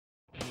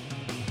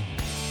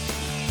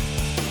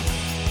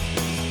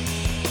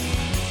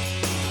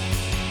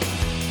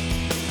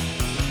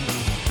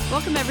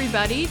Welcome,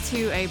 everybody,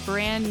 to a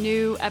brand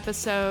new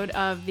episode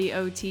of the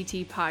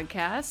OTT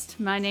podcast.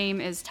 My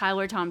name is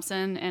Tyler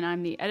Thompson, and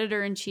I'm the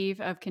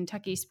editor-in-chief of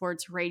Kentucky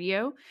Sports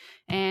Radio.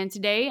 And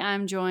today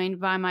I'm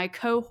joined by my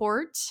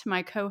cohort,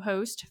 my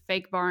co-host,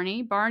 Fake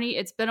Barney. Barney,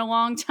 it's been a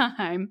long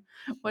time.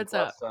 What's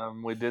up? Last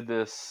time we did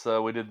this,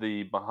 we did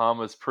the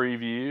Bahamas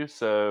preview,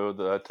 so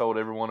I told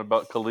everyone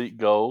about Khalid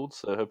Gold.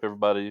 So I hope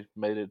everybody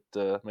made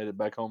it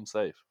back home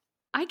safe.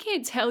 I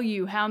can't tell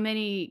you how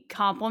many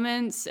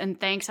compliments and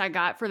thanks I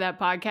got for that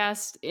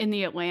podcast in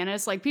the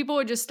Atlantis. Like, people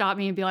would just stop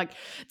me and be like,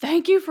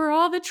 "Thank you for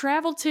all the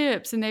travel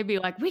tips," and they'd be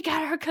like, "We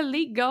got our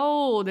Khalid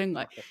Gold," and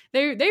like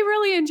they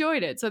really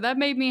enjoyed it. So that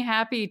made me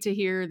happy to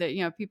hear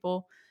that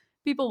people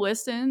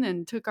listened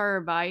and took our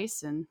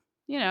advice, and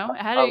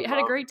had I a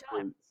love great the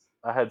time. tweets.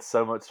 I had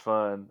so much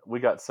fun.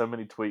 We got so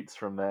many tweets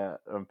from that,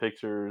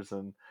 pictures,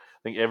 and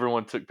I think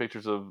everyone took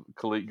pictures of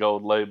Khalid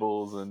Gold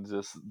labels and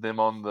just them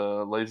on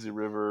the lazy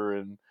river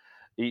and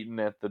eating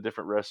at the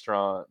different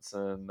restaurants,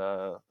 and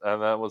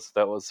that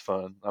was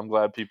fun. I'm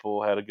glad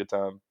people had a good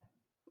time.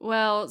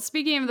 Well,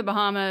 speaking of the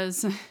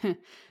Bahamas,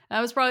 that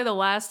was probably the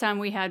last time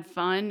we had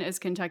fun as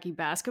Kentucky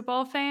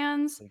basketball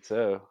fans. And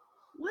so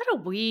What a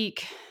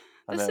week.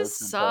 I This know has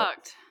it's been tough.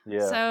 sucked.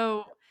 Yeah,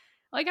 So,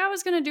 like, I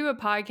was going to do a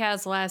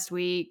podcast last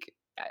week.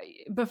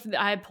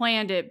 I had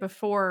planned it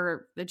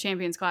before the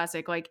Champions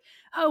Classic. Like,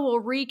 oh,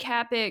 we'll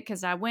recap it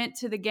because I went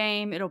to the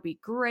game. It'll be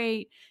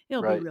great.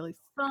 It'll be right. really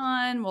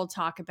fun. We'll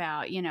talk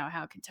about,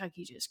 how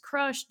Kentucky just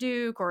crushed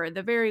Duke or at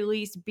the very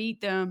least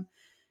beat them.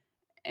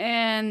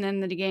 And then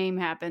the game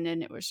happened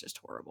and it was just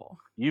horrible.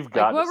 You've Like,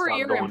 got to what were stop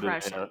your going to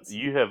impressions?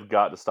 You have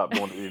got to stop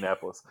going to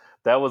Indianapolis.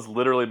 That was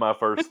literally my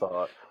first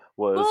thought.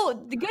 Was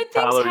Well, the good things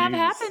Tyler, have you need to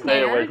happened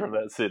stay away there. from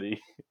that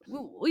city.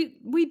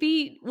 We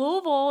beat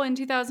Louisville in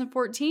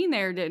 2014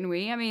 there, didn't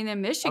we? I mean, in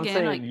I'm Michigan,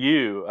 saying like,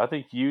 you. I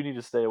think you need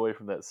to stay away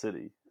from that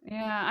city.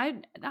 yeah,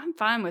 I'm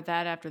fine with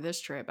that after this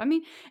trip. I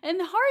mean, and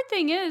the hard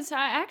thing is,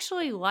 I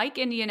actually like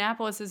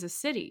Indianapolis as a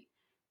city.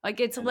 Like,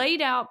 it's And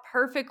laid out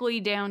perfectly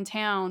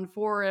downtown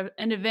for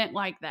an event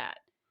like that.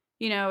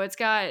 It's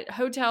got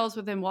hotels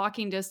within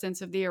walking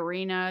distance of the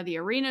arena. The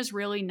arena's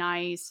really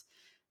nice.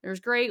 There's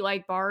great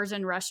like bars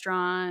and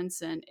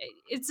restaurants, and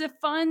it's a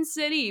fun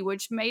city,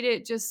 which made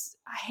it just.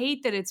 I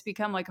hate that it's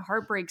become like a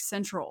heartbreak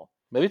central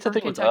maybe it's a for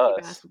thing with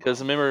Kentucky us because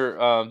basketball.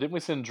 remember, didn't we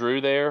send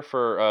Drew there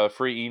for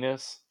free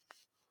Enos?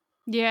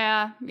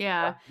 Yeah,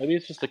 yeah. Maybe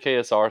it's just a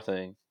KSR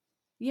thing.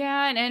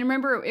 Yeah, and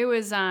remember it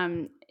was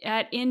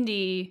at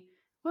Indy,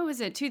 what was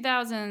it,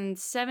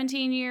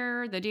 2017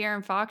 year, the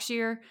De'Aaron Fox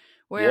year,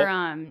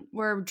 Yep.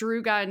 where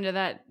Drew got into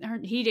that.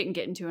 He didn't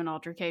get into an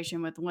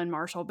altercation with Lynn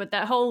Marshall, but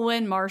that whole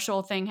Lynn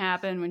Marshall thing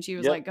happened when she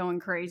was Yep. like going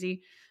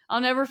crazy.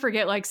 I'll never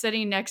forget like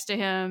sitting next to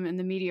him in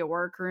the media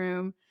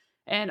workroom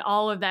and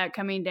all of that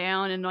coming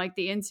down, and like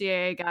the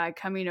NCAA guy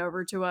coming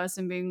over to us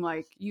and being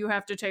like, "You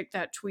have to take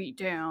that tweet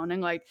down,"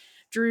 and like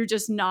Drew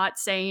just not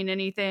saying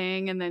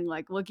anything and then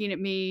like looking at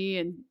me,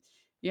 and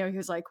he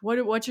was like,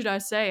 what should I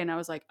say? And I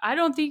was like, I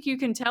don't think you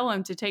can tell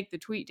him to take the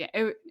tweet down.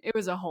 It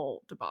was a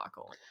whole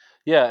debacle.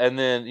 Yeah, and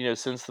then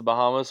since the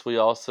Bahamas, we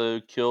also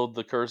killed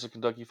the curse of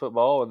Kentucky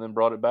football and then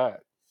brought it back.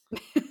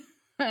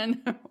 I know.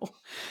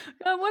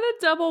 God, what a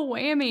double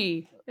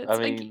whammy. I It's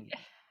like mean,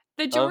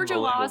 the Georgia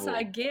loss, I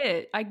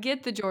unbelievable.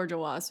 get the Georgia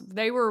loss.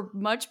 They were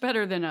much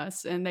better than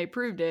us and they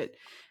proved it.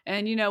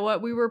 And you know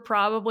what? We were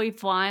probably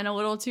flying a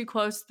little too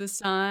close to the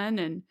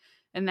sun,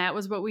 and that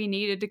was what we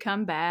needed to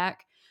come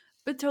back.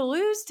 But to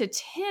lose to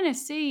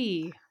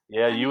Tennessee,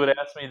 Yeah, I you would mean,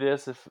 ask me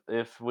this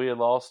if we had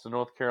lost to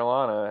North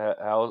Carolina.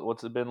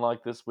 What's it been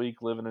like this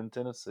week living in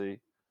Tennessee?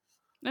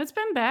 it's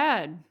been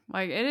bad.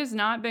 Like, it has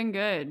not been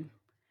good.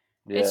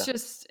 Yeah.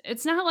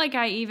 It's not like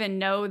I even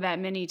know that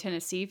many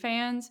Tennessee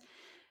fans,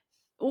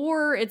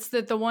 or it's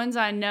that the ones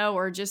I know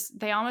are just,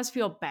 they almost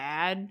feel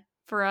bad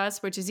for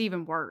us, which is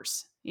even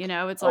worse.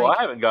 It's Oh, I like,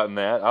 haven't gotten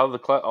that. All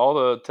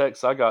the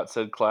texts I got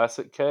said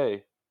Classic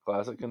K,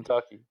 Classic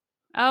Kentucky.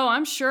 oh,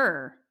 I'm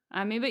sure.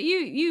 I mean, but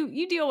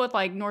you deal with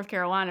like North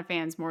Carolina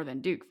fans more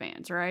than Duke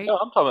fans, right? No,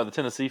 I'm talking about the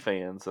Tennessee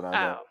fans, and I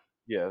know. Oh,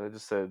 Yeah, they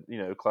just said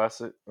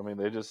Classic. I mean,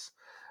 they just.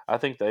 I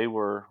think they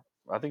were.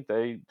 I think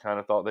they kind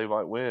of thought they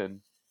might win.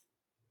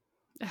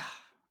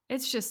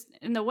 it's just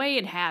in the way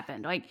it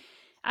happened. Like,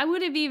 I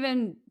would have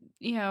even,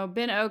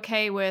 been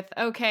okay with,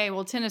 okay,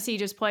 well, Tennessee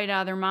just played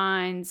out of their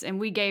minds and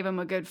we gave them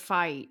a good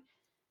fight.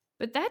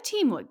 But that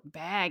team looked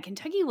bad.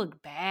 Kentucky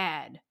looked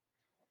bad.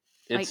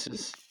 Like, It's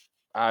just.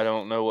 I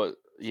don't know what.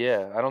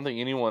 Yeah, I don't think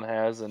anyone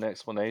has an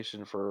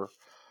explanation for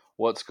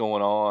what's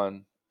going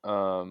on.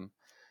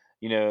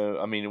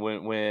 I mean,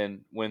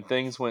 when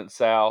things went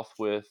south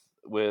with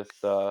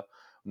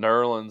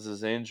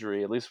Nerlens'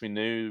 injury, at least we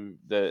knew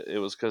that it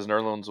was because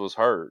Nerlens was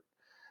hurt.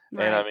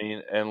 And I right.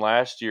 mean, and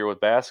last year with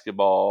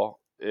basketball,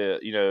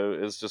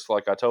 it's just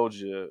like I told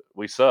you,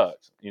 we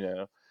sucked.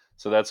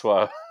 So that's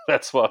why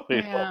that's why we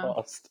Yeah.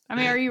 lost. I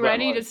mean, are you But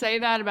ready to say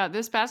that about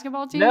this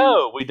basketball team?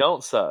 no, we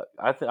don't suck.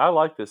 I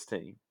like this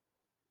team.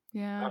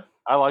 Yeah.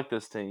 I like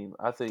this team.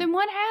 I think Then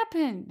what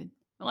happened?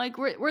 Like,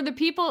 were the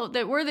people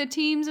that were the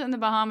teams in the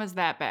Bahamas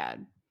that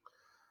bad?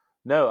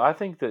 No, I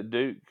think that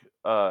Duke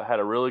had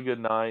a really good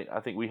night. I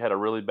think we had a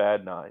really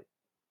bad night,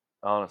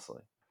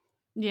 honestly.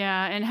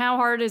 Yeah, and how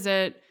hard is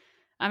it?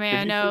 I mean, Did I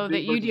you see know that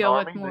Duke you versus deal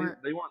with Army? more.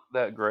 They weren't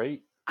that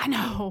great. I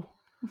know.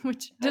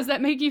 Which does And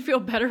that make you feel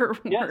better or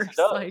yes, it worse?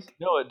 does. Like,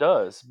 No, it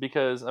does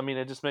because I mean,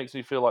 it just makes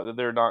me feel like that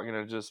they're not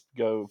going to just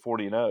go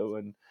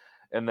 40-0,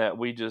 and that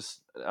we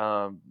just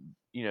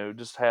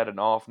just had an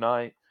off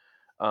night.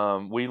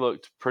 We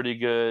looked pretty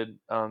good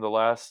the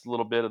last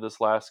little bit of this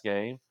last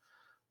game.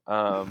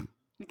 Um,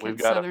 we've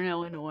against got a Southern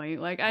Illinois.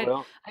 Like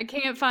well, I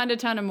can't find a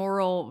ton of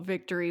moral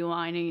victory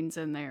linings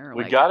in there.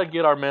 we Like, got to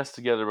get our mess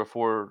together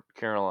before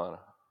Carolina.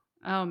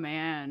 oh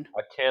man.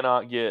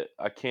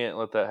 I can't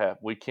let that happen.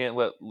 We can't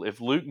let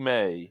if Luke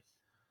May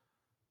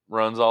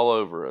runs all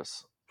over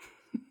us.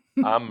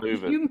 I'm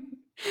moving.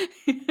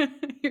 you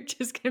you're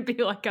just gonna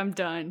be like, I'm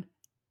done.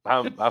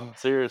 I'm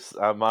serious.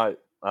 I'm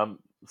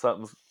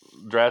something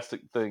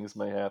drastic things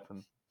may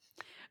happen.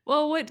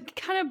 Well, what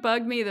kind of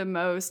bugged me the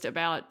most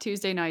about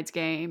Tuesday night's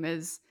game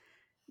is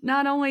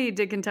not only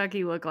did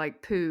Kentucky look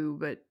like poo,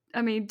 but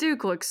I mean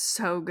Duke looks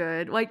so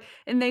good. Like,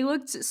 and they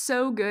looked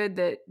so good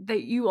that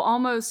you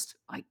almost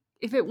like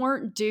if it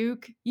weren't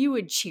Duke, you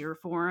would cheer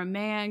for them,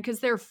 man, because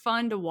they're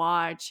fun to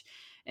watch.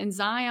 And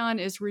Zion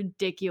is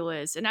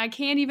ridiculous, and I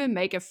can't even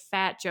make a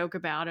fat joke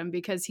about him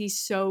because he's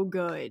so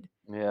good.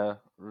 Yeah,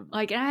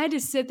 Like, and I had to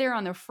sit there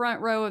on the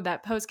front row of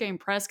that post game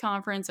press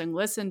conference and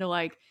listen to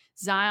like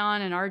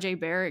Zion and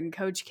RJ Barrett and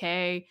Coach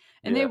K,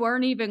 and they yeah.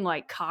 weren't even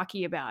like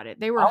cocky about it.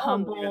 They were I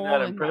wasn't even that humble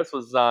and like impressed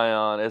with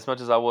Zion as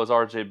much as I was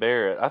RJ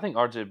Barrett. I think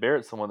RJ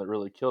Barrett's the one that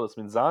really killed us.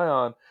 I mean,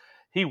 Zion,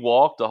 he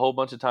walked a whole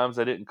bunch of times.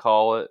 They didn't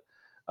call it.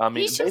 I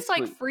mean, he's just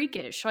like basically,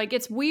 freakish. Like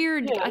it's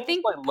weird. yeah, I he just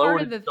think like part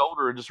lowered of his the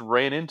shoulder and just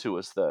ran into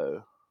us,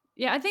 though.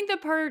 yeah, I think the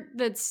part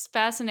that's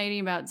fascinating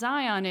about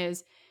Zion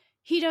is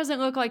he doesn't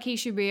look like he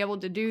should be able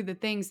to do the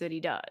things that he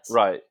does.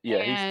 Right? Yeah,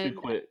 he's too And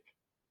quick.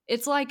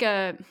 it's like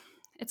a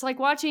it's like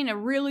watching a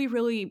really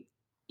really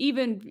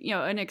even,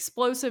 an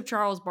explosive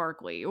Charles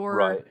Barkley or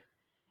Right?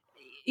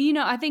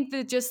 I think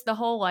that just the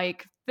whole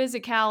like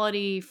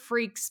physicality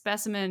freak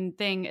specimen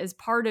thing is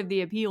part of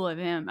the appeal of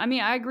him. I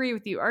mean, I agree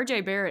with you.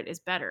 RJ Barrett is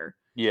better.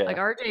 Like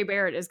Yeah, RJ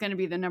Barrett is going to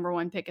be the number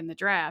 1 pick in the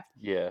draft.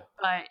 yeah,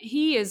 But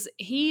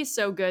he's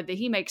so good that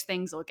he makes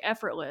things look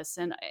effortless,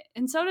 and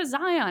so does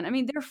Zion. I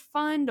mean, they're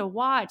fun to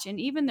watch, and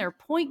even their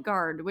point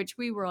guard, which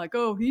we were like,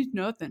 oh, he's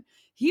nothing.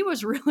 He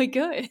was really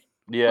good.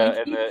 yeah.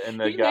 Like And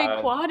the he made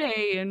guy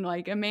Quade and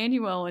like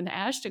Emmanuel and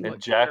Ashton and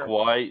look Jack terrible.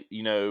 White,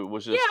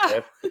 was just Yeah,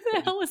 what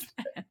the hell is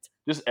that?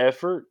 just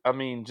effort. I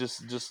mean,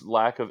 just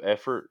lack of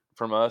effort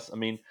from us. I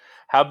mean,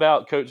 how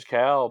about Coach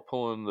Cal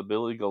pulling the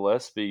Billy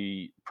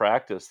Gillespie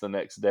practice the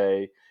next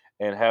day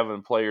and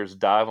having players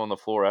dive on the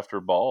floor after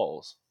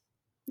balls?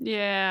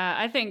 Yeah,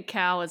 I think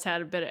Cal has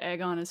had a bit of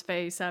egg on his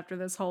face after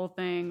this whole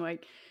thing.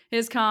 Like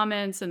his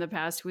comments in the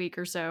past week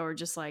or so are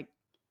just like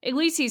at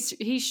least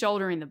he's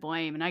shouldering the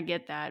blame and I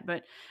get that,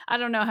 but I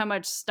don't know how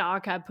much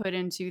stock I put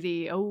into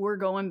the we're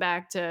going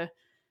back to,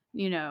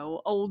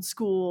 old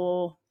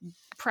school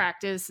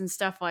practice and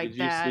stuff Did like you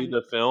that. see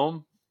the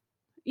film?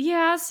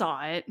 Yeah, I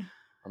saw it. I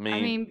I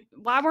mean, mean,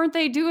 why weren't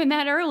they doing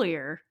that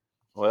earlier?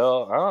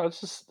 well, I don't know, it's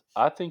just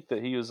I think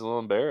that he was a little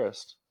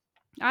embarrassed.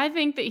 I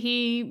think that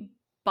he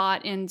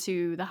bought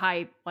into the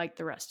hype like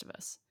the rest of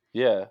us.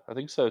 Yeah, I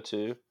think so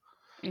too.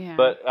 Yeah.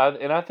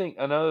 I think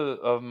another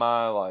of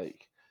my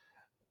like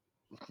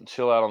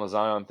chill out on the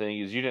Zion thing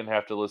is you didn't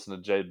have to listen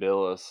to Jay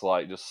Billis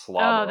like just Oh,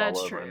 slobber all that's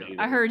over him true.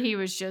 I either. heard he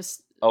was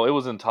just Oh, it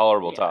was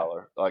intolerable, yeah.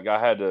 Tyler. Like I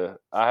had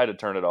to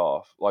turn it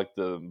off, like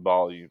the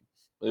volume.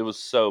 It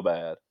was so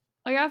bad.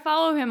 Like I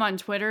follow him on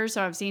Twitter,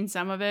 so I've seen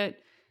some of it.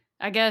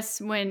 I guess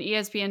when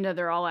ESPN did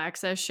their All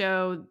Access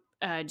show,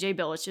 Jay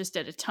Billis just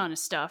did a ton of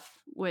stuff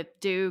with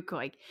Duke.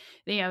 Like,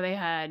 they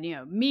had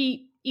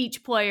meet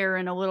each player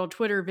in a little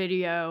Twitter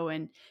video,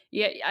 and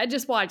yeah, I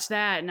just watched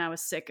that and I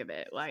was sick of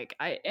it. Like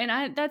I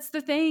that's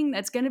the thing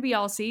that's going to be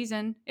all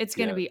season. It's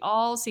going to Yeah. be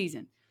all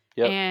season,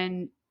 Yep.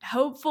 and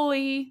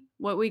hopefully,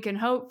 what we can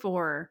hope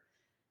for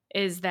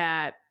is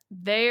that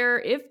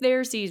if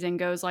their season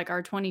goes like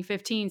our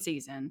 2015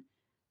 season,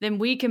 then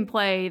we can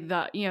play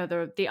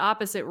the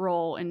opposite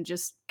role and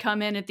just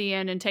come in at the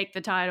end and take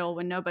the title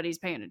when nobody's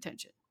paying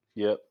attention.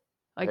 Yep.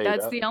 Like Hey,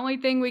 that's that. the only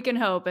thing we can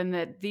hope, and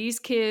that these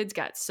kids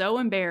got so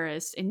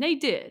embarrassed, and they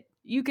did.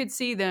 You could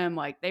see them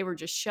like they were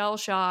just shell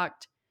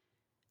shocked.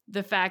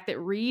 The fact that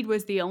Reed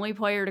was the only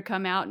player to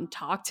come out and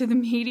talk to the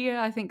media,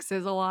 I think,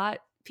 says a lot.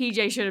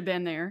 PJ should have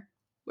been there.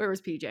 Where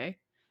was PJ?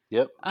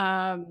 Yep.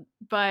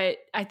 But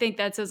I think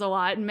that says a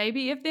lot. And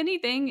maybe, if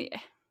anything,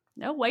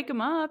 they'll wake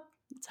them up.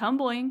 It's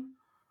humbling.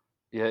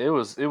 Yeah. It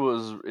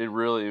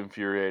really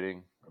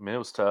infuriating. I mean, it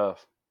was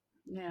tough.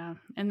 Yeah.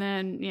 And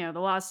then, the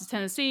loss to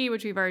Tennessee,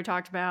 which we've already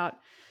talked about.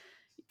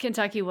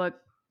 Kentucky looked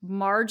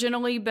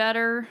marginally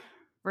better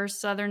versus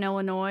Southern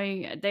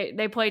Illinois.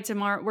 They play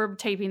tomorrow. We're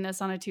taping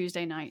this on a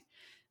Tuesday night.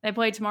 They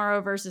play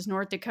tomorrow versus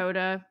North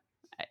Dakota.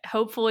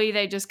 Hopefully,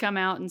 they just come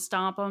out and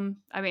stomp them.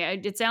 I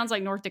mean, it sounds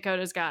like North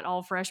Dakota's got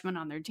all freshmen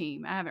on their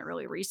team. I haven't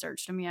really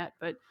researched them yet,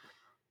 but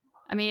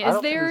I mean, I is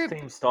don't see this there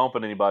team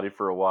stomping anybody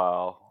for a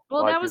while.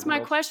 well, that Like, was is my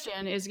unless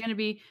question is going to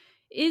be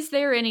is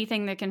there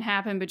anything that can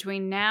happen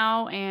between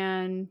now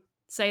and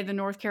say the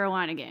North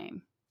Carolina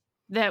game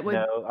that would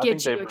no, I think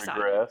get they've you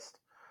excited? regressed.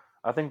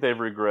 I think they've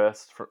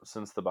regressed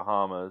since the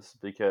Bahamas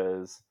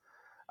because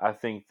I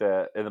think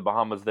that in the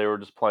Bahamas they were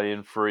just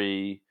playing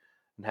free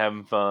and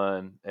having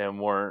fun and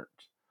weren't,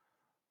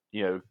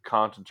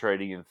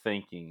 concentrating and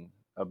thinking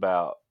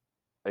about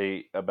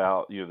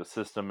the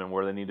system and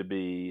where they need to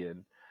be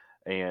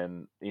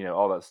and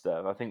all that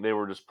stuff. I think they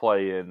were just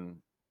playing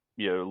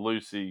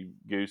loosey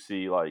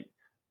goosey like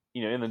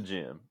in the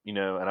gym, and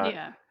I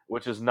Yeah.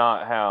 which is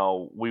not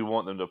how we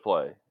want them to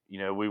play.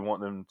 We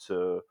want them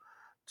to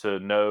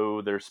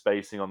know their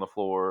spacing on the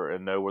floor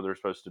and know where they're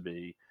supposed to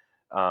be,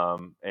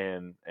 and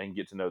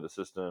get to know the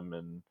system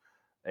and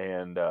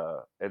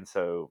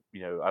so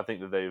I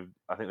think they've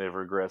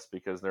regressed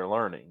because they're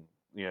learning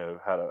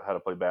how to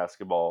play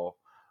basketball,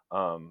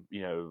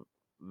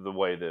 the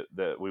way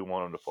that we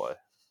want them to play.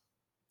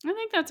 I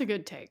think that's a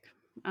good take.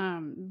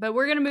 But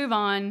we're going to move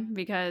on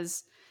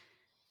because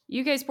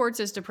UK sports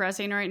is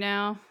depressing right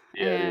now.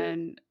 Yeah, it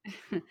is.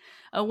 And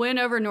a win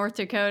over North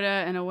Dakota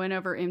and a win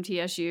over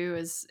MTSU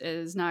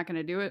is not going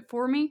to do it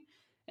for me.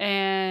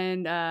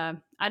 And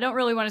I don't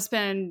really want to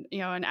spend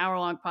an hour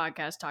long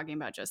podcast talking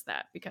about just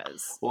that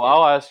because Well,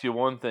 I'll ask you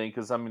one thing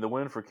because I mean the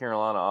win for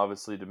Carolina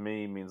obviously to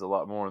me means a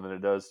lot more than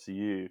it does to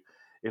you.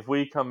 If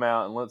we come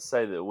out and let's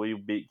say that we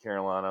beat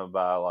Carolina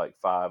by like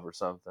 5 or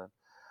something,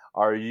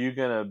 are you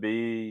gonna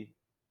be?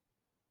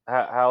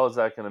 How is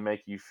that gonna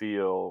make you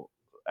feel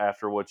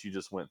after what you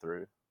just went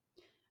through?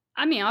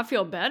 I mean I'll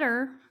feel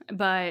better,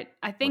 but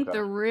I think Okay.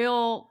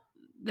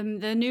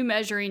 the new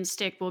measuring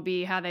stick will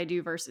be how they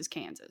do versus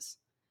Kansas.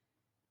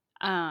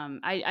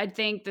 I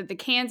think that the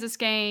Kansas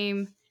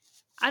game,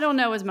 I don't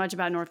know as much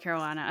about North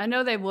Carolina. I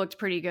know they've looked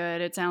pretty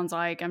good. It sounds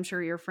like I'm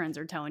sure your friends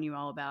are telling you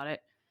all about it.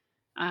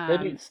 They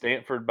beat Um,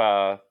 Stanford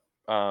by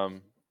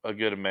a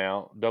good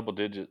amount, double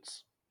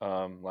digits,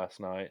 last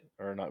night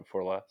or night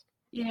before last.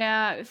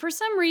 yeah, for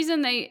some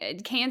reason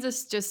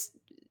Kansas just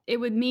it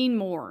would mean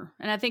more,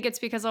 and I think it's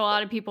because a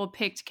lot of people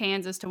picked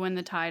Kansas to win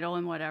the title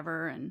and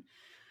whatever, and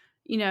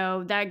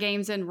that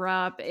game's in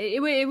Rupp.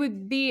 It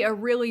would be a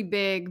really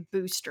big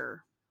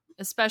booster,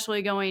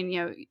 especially going,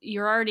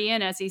 you're already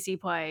in SEC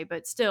play,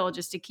 but still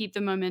just to keep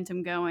the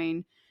momentum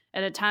going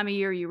at a time of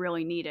year you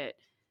really need it.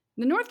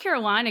 The North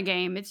Carolina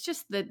game, it's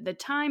just the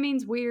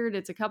timing's weird.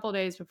 It's a couple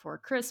days before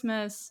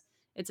Christmas.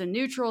 It's a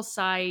neutral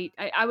site.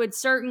 I would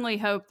certainly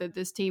hope that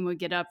this team would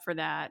get up for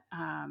that.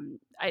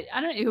 I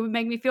don't. It would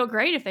make me feel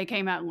great if they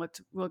came out and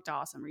looked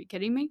awesome. Are you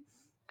kidding me?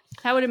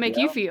 How would it make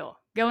you Yeah. feel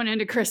going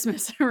into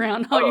Christmas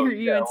around all Oh your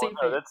yeah. UNC Well,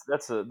 no,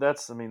 fans?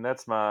 that's I mean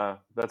that's my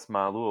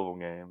Louisville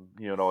game.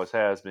 It always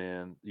has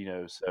been.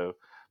 So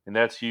and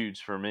that's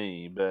huge for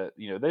me. But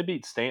they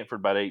beat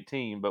Stanford by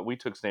 18, but we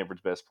took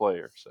Stanford's best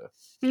player. So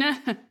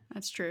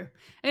That's true.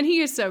 And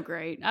he is so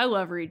great. I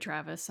love Reed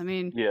Travis. I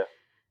mean, yeah.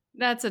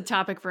 that's a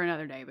topic for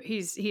another day, but he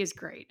is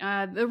great.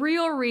 The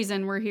real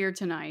reason we're here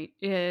tonight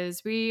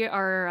is we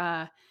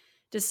are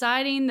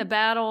deciding the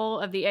battle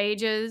of the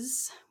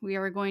ages. We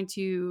are going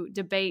to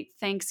debate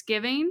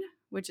Thanksgiving,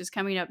 which is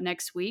coming up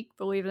next week,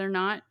 believe it or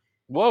not.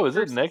 Whoa, is it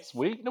Versus next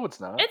week? No, it's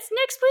not. it's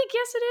next week.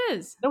 Yes, it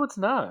is. No, it's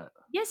not.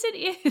 Yes,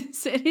 it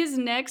is. It is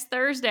next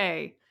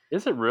Thursday.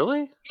 Is it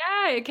really?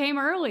 Yeah, it came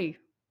early.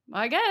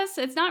 I guess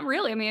it's not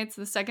really. I mean, it's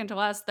the second to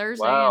last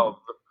Thursday, and Wow,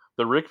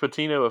 the Rick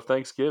Pitino of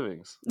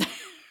Thanksgivings.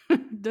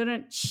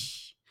 didn't.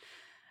 Shh.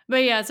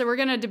 But yeah, so we're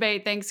gonna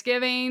debate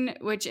Thanksgiving,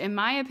 which in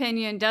my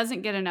opinion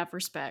doesn't get enough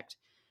respect,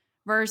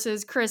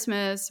 versus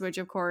Christmas, which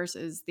of course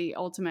is the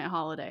ultimate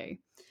holiday.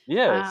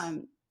 Yes. Um,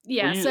 Well,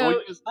 yeah, you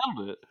so just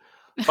settled it.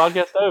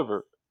 Podcast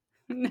over.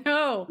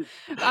 no,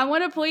 I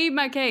want to plead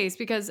my case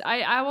because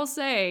I will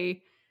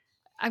say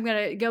I'm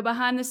going to go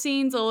behind the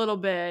scenes a little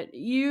bit.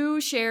 You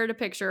shared a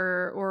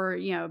picture, or,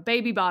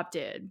 Baby Bop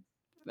did,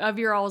 of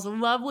your all's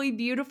lovely,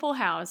 beautiful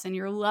house and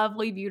your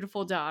lovely,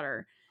 beautiful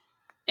daughter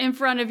in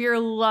front of your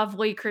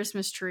lovely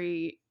Christmas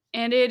tree.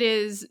 And it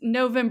is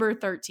November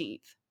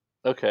 13th.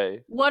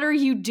 Okay. What are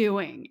you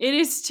doing? It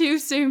is too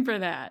soon for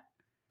that.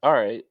 All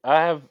right.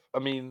 I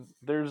mean,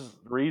 there's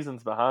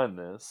reasons behind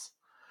this.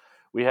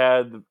 We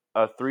had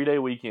a 3-day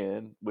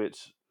weekend,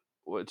 which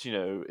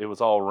it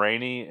was all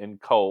rainy and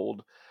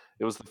cold.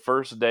 It was the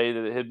first day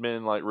that it had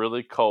been like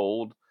really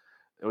cold.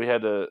 And we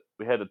had to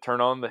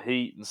turn on the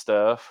heat and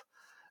stuff,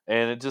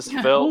 and it just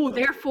felt Oh,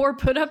 therefore,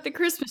 put up the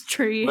Christmas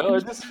tree. well.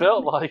 It just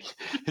felt like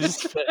it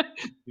just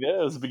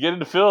it was beginning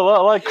to feel a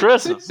lot like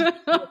Christmas.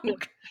 I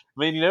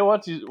mean, why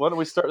don't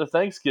we start the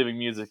Thanksgiving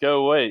music?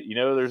 Oh wait,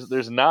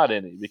 there's not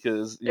any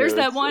because There's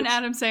that one it's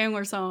Adam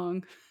Sandler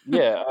song.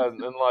 yeah,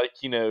 and like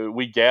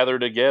we gather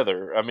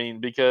together. I mean,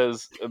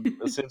 because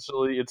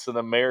essentially it's an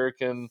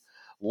American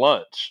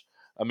lunch.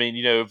 I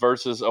mean,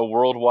 versus a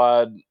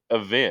worldwide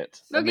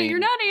event. I Okay, you're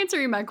mean, not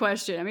answering my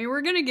question. I mean,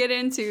 we're going to get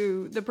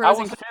into the I pros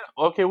and was cons.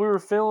 okay. We were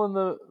feeling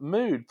the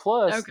mood.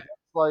 Plus, Okay.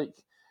 like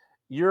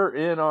you're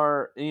in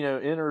our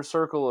inner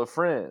circle of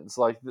friends.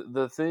 Like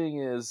the thing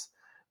is,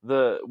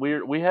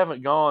 we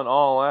haven't gone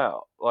all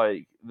out.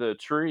 Like the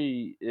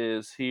tree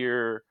is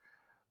here,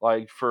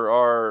 like for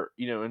our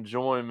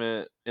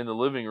enjoyment in the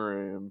living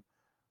room.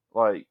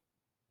 Like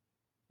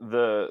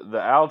the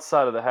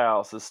outside of the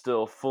house is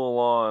still full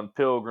on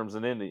pilgrims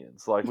and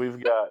Indians. Like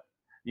we've got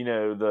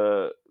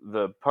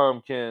the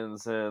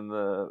pumpkins and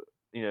the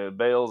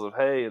bales of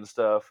hay and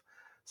stuff.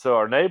 So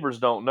our neighbors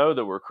don't know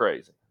that we're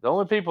crazy. The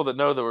only people that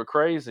know that we're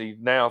crazy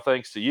now,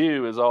 thanks to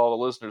you, is all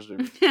the listeners of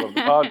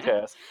the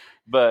podcast.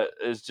 But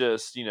it's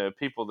just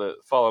people that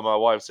follow my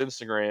wife's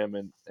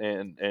Instagram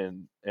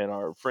and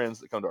our friends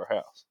that come to our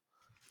house.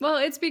 Well,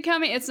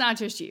 it's not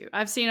just you.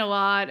 I've seen a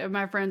lot of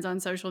my friends on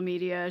social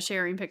media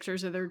sharing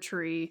pictures of their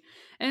tree.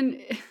 And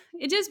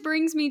it just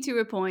brings me to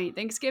a point.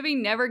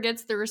 Thanksgiving never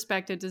gets the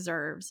respect it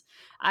deserves.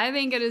 I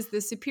think it is the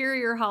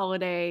superior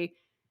holiday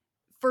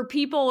for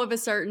people of a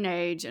certain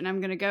age. And I'm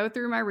going to go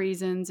through my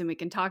reasons and we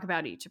can talk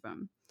about each of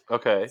them.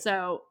 Okay.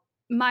 So,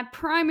 my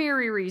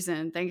primary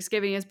reason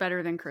Thanksgiving is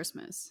better than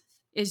Christmas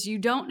is you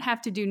don't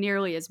have to do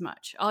nearly as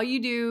much. All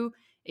you do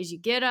is you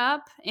get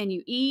up and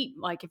you eat.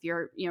 Like if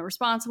you're,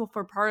 responsible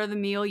for part of the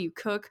meal, you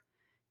cook,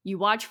 you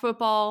watch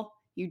football,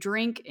 you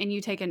drink, and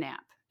you take a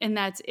nap. And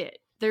that's it.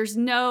 There's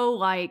no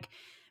like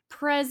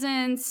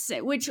presents,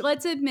 which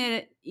let's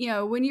admit,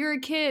 when you're a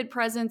kid,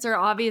 presents are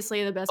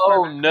obviously the best part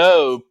Oh about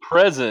no, Christmas.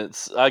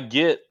 presents. I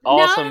get No,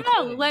 awesome no,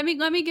 no. things.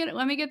 Let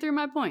me get through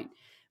my point.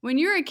 When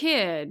you're a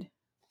kid,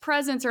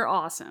 presents are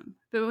awesome.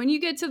 But when you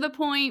get to the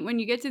point, when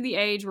you get to the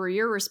age where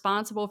you're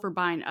responsible for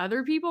buying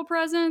other people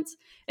presents,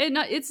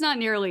 it's not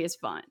nearly as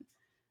fun.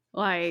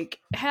 Like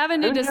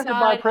having to Who do you have to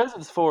buy decide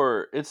presents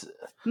for? my It's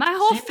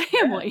whole you and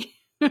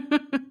Dad.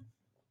 family.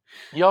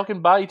 Y'all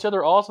can buy each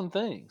other awesome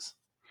things.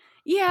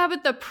 Yeah,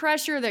 but the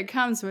pressure that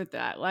comes with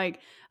that, like,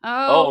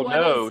 oh, Oh what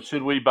no, is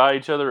should we buy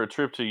each other a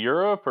trip to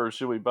Europe or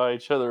should we buy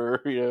each other,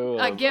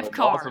 a gift an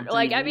card? awesome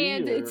Like, I TV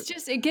mean, or it's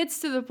just it gets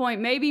to the point.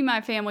 Maybe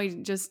my family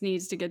just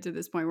needs to get to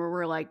this point where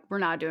we're like, we're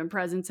not doing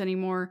presents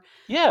anymore.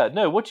 yeah,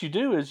 no, what you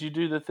do is you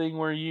do the thing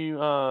where you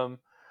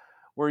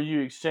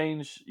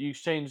exchange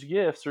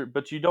gifts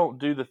but you don't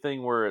do the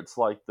thing where it's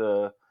like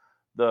the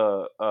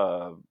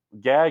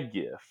gag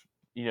gift.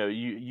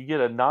 You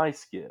get a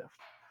nice gift.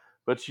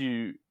 But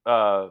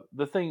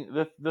the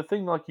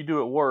thing like you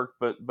do at work,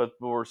 but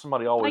where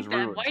somebody always Like that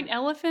ruins white it.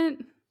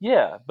 elephant?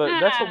 Yeah, but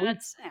Ah,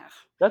 that's ugh.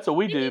 that's what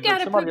we Then do. you But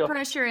gotta somebody put else,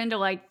 pressure into,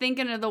 like,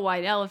 thinking of the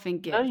white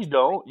elephant no, you gift.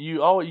 don't.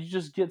 You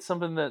just get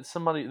something that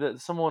someone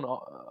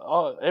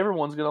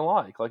everyone's gonna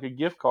like a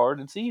gift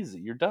card. It's easy.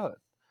 You're done.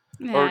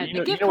 Or Nah, the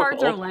you gift know what the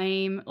cards are ultimate.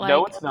 lame,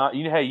 No, like, it's not.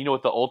 Hey, you know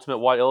what the ultimate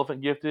white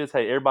elephant gift is?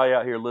 Hey, everybody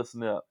out here,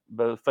 listen up.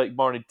 The fake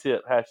Barney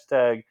tip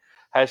hashtag.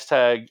 What's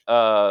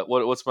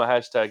my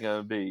hashtag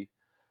gonna be?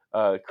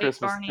 fake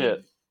Christmas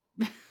tit.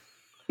 Barney.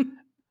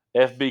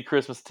 FB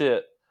Christmas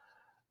tit.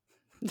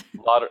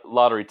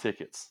 Lottery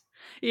tickets.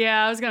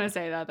 Yeah, I was gonna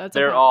say that, that's a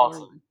They're popular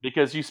awesome one.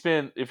 because you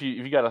spend if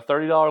you got a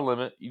 $30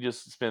 limit, you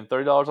just spend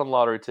 $30 on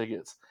lottery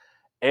tickets.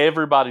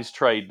 Everybody's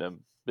trading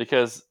them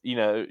because you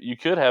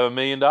could have $1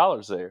 million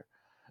there,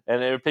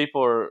 and there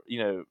people are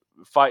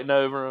fighting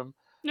over them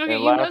Okay,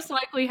 and you most laughing.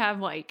 likely have,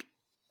 like,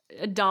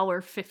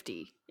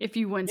 $1.50 if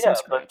you win some Yeah,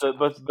 but scratch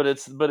the, offs.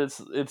 but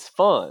it's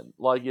fun.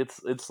 Like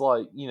it's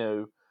like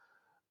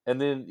and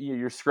then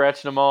you're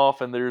scratching them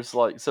off, and there's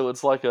like so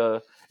it's like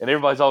and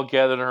everybody's all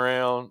gathered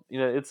around.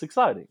 It's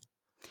exciting.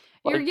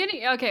 You're Like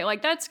getting okay,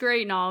 like, that's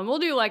great and all, and we'll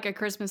do, like, a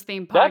Christmas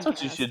themed that's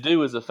what you podcast. should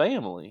do as a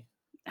family.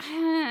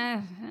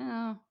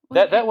 Oh,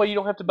 That way you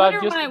don't have to buy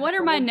gifts for what just are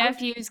the my one person.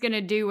 nephews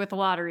gonna do with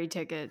lottery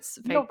tickets,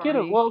 You fake don't get it.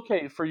 Barney? Well,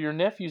 okay, for your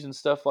nephews and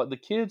stuff, like the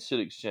kids should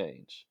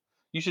exchange.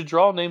 You should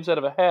draw names out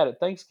of a hat at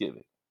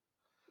Thanksgiving.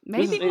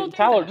 This Maybe is we'll do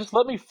Tyler. that. Just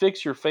let me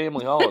fix your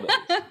family holidays.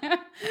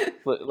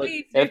 Like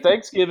Please do. at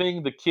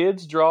Thanksgiving, the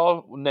kids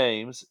draw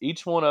names.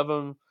 Each one of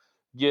them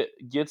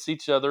gets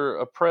each other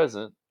a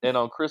present, and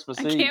on I Christmas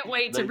Eve can't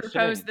wait they to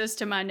propose exchange. this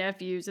to my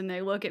nephews and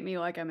they look at me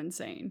like I'm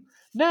insane.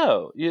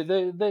 No,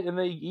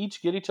 they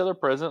each get each other a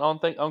present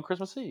on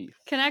Christmas Eve.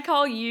 Can I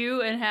call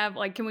you and have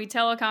like can we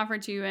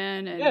teleconference you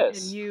in and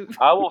Yes, you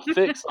I will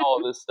fix all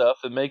of this stuff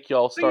and make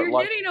y'all But start you're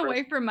liking getting away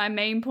Christmas. from my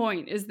main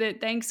point is that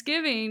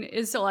Thanksgiving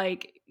is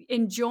like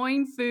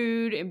enjoying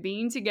food and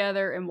being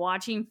together and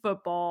watching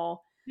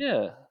football.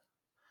 Yeah,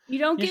 You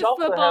don't you should get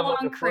also have football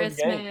like on a fun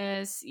game.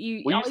 Christmas.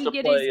 We All used to you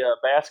get is play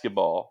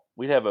basketball.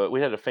 We had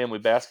a family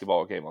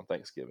basketball game on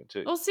Thanksgiving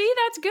too. well, see,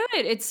 that's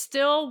good. It's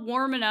still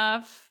warm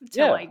enough to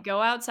Yeah, like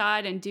go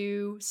outside and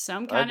do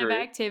some I kind of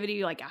agree.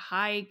 activity like a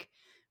hike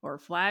or a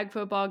flag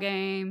football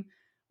game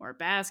or a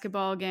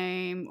basketball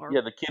game or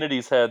Yeah, the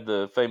Kennedys had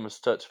the famous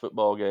touch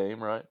football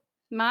game, right?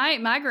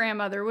 my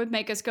grandmother would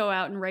make us go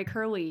out and rake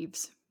her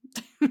leaves.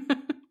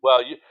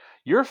 Well,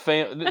 your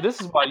This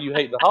is why you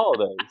hate the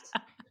holidays.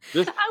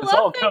 This I it's love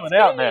all coming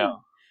out now. Thanksgiving.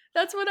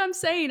 That's what I'm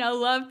saying. I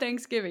love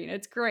Thanksgiving.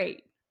 It's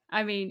great.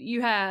 I mean,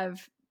 you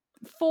have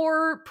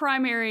four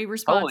primary Holy crap,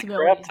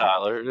 responsibilities that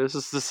Tyler!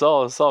 This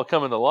all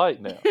coming to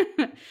light now.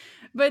 day.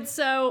 But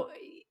so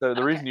So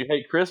the Okay. reason you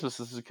hate Christmas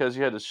is because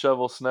you had to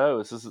shovel snow.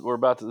 It's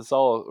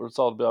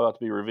all about to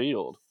be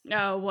revealed.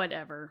 No,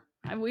 whatever.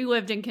 We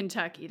lived in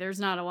Kentucky. There's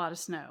not a lot of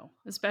snow,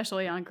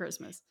 especially on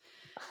Christmas.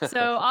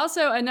 So,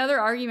 also another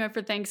argument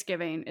for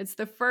Thanksgiving. It's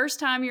the first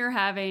time you're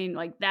having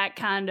like that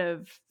kind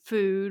of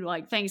food,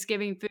 like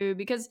Thanksgiving food,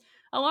 because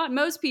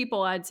most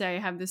people I'd say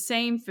have the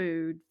same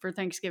food for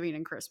Thanksgiving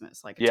and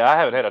Christmas, like a Yeah, I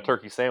haven't had a turkey.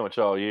 turkey sandwich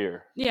all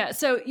year. Yeah,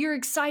 so you're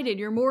excited.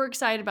 You're more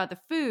excited about the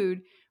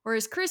food,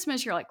 whereas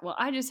Christmas, you're like, well,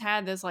 I just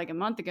had this like a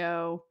month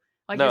ago.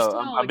 Like you're No,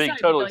 still I'm being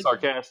excited, but totally like,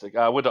 sarcastic.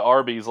 I went to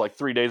Arby's like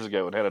 3 days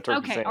ago and had a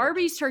turkey okay, sandwich.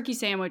 Arby's turkey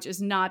sandwich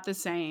is not the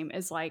same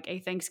as like a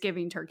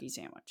Thanksgiving turkey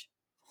sandwich.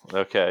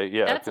 Okay,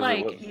 yeah, That's because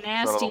like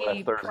it's not on the last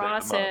nasty, Thursday of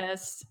the month.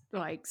 processed,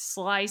 like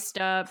sliced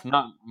up. It's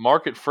not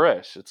market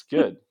fresh. It's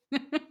good.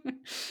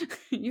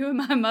 You and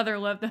my mother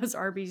love those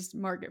Arby's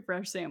Market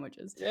Fresh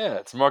sandwiches. Yeah,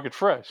 it's market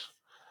fresh.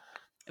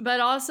 But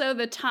also,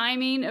 the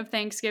timing of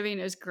Thanksgiving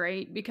is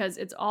great because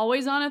it's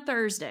always on a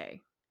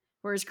Thursday,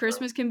 whereas True.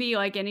 Christmas can be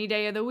like any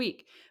day of the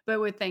week. But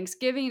with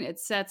Thanksgiving, it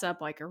sets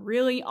up like a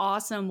really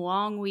awesome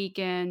long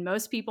weekend.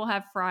 Most people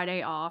have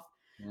Friday off.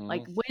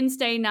 Like Mm,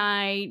 Wednesday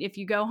night, if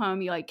you go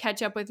home, you like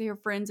catch up with your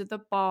friends at the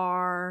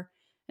bar.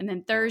 And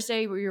then mm.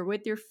 Thursday, where you're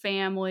with your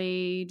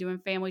family, doing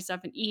family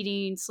stuff and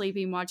eating,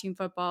 sleeping, watching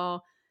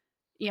football.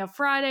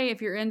 Friday,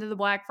 if you're into the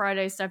Black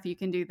Friday stuff, you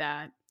can do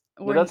that.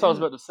 Yeah, When that's what I was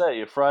about to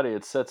say. If Friday,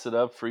 it sets it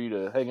up for you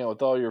to hang out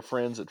with all your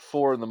friends at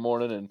 4 in the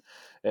morning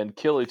and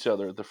kill each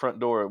other at the front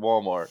door at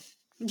Walmart.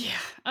 Yeah,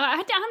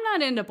 I'm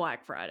not into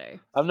Black Friday,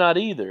 I'm not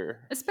either.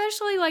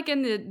 especially like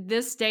in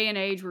this day and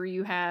age where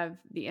you have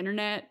the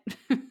internet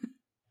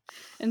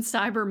and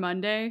Cyber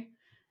Monday.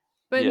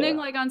 But then, Yeah,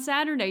 like on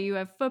Saturday, you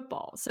have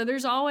football. So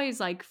there's always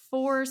like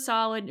 3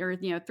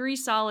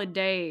 solid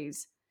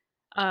days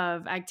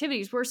of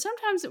activities. Where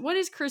sometimes, what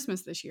is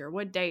Christmas this year?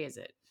 What day is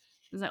it?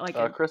 Is that like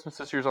a Christmas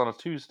this year's on a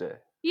Tuesday.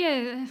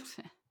 yeah?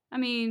 I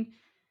mean,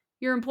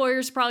 your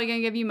employer's probably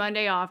gonna give you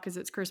Monday off because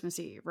it's Christmas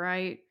Eve,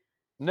 right?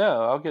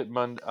 No, I'll get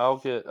Monday. I'll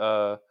get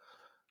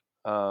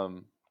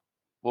um.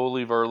 We'll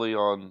leave early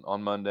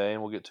on Monday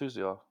and we'll get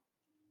Tuesday off.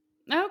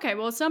 Okay,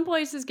 well, some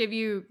places give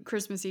you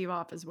Christmas Eve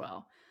off as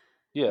well.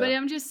 But Yeah.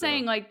 I'm just Yeah.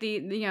 saying, like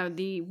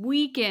the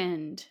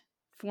weekend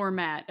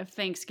format of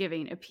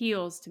Thanksgiving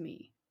appeals to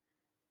me.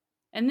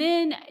 And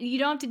then you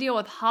don't have to deal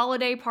with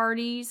holiday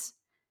parties.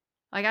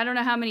 Like I don't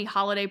know how many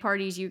holiday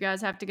parties you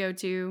guys have to go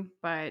to,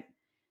 but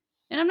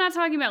and I'm not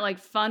talking about like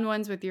fun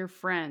ones with your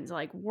friends,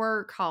 like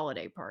work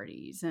holiday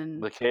parties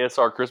and The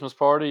KSR Christmas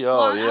party.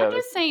 well, Oh I'm yeah,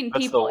 just saying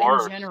that's the people in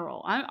worst.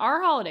 general.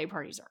 Our holiday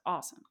parties are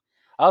awesome.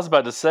 I was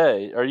about to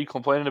say, are you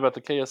complaining about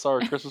the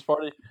KSR Christmas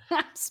party?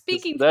 I'm 'Cause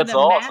speaking for that's the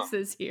awesome.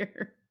 masses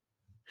here.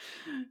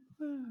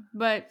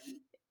 But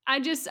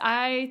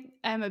I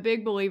am a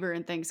big believer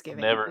in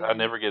Thanksgiving I and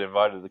never get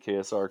invited to the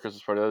KSR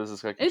Christmas party. This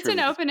is going to it's an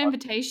contribute to open some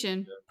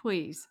invitation,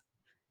 please.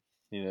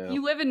 you know.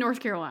 You live in North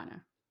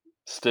Carolina.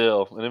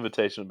 Still, an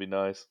invitation would be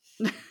nice,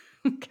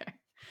 Okay.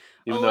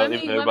 even Well, though let me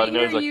everybody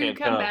hear knows I you can't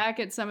come come. back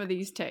at some of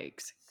these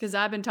takes cuz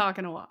I've been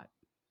talking a lot.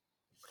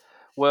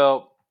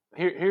 Well,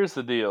 here's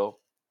the deal: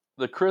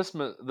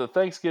 the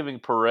Thanksgiving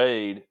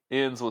parade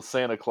ends with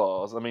Santa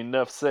Claus. I mean,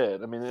 enough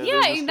said. I mean, they're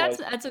Yeah, just that's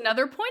like that's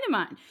another point of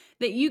mine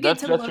that you get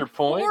to that's your look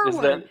point. Is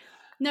that forward.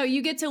 No,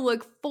 you get to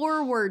look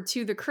forward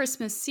to the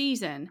Christmas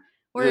season.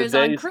 the Whereas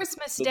on days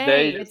Christmas the day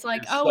Day, it's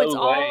like, is oh, so it's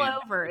all lame.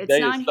 over. The It's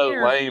day not is so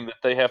here. lame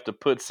that they have to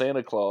put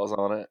Santa Claus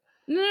on it.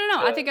 No, no, no.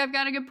 I So think I've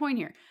got a good point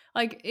here.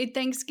 Like at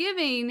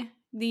Thanksgiving,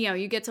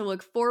 you get to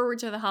look forward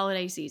to the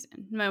holiday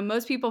season.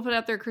 Most people put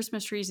up their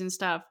Christmas trees and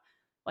stuff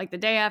like the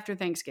day after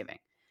Thanksgiving,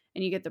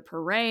 and you get the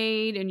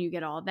parade and you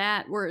get all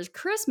that. Whereas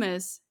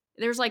Christmas,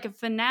 there's like a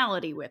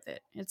finality with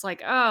it. It's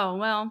like, oh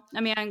well,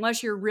 I mean,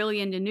 unless you're really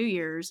into New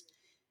Year's,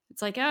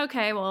 it's like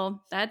okay,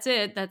 well, that's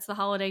it. That's the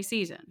holiday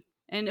season.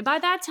 And by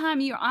that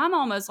time, I'm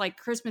almost like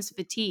Christmas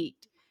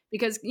fatigued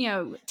because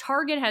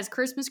Target has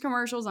Christmas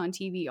commercials on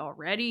TV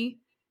already.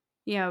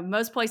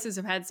 Most places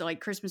have had like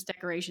Christmas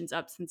decorations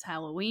up since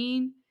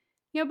Halloween.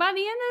 By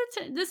the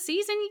end of the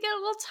season, you get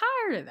a little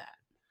tired of that.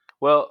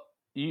 well,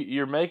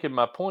 you're making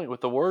my point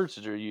with the words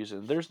that you're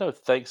using. There's no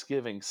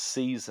Thanksgiving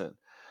season.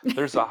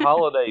 There's a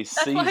holiday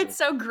That's why season it's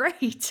so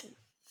great.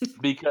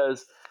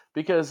 because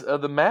because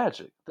of the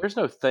magic. There's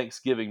no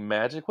Thanksgiving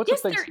magic. What's a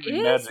Yes, there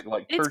Thanksgiving is. magic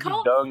like It's turkey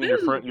called dung in your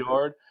front food.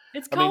 yard?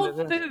 It's I mean, called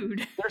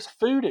food. there's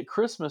food at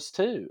Christmas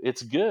too.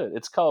 It's good.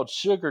 It's called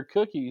sugar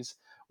cookies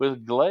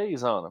with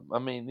glaze on them. I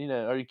mean,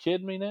 are you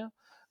kidding me now?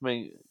 I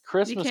mean, You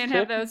Christmas can't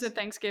have those cookies, at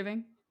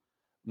Thanksgiving.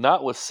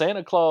 not with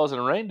Santa Claus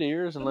and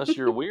reindeers, unless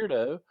you're a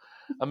weirdo.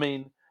 I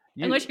mean,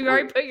 Unless you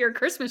already put your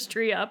Christmas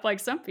tree up like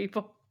some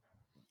people.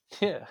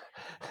 yeah.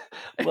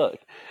 Look,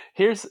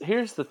 here's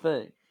the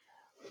thing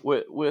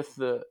with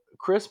the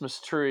Christmas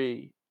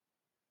tree.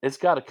 It's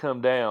got to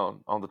come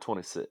down on the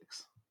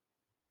 26th.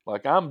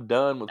 Like I'm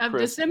done with Of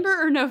December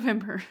Christmas or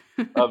November?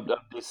 of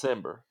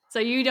December. So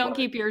you don't Like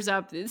keep yours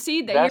up.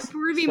 See that you're that's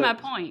proving my so.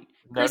 point.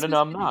 No, no, no.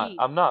 Christmas I'm in the not. heat.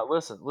 I'm not.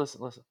 Listen,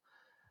 listen, listen.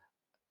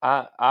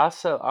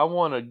 I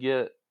want to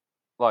get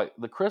like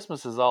the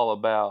Christmas is all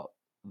about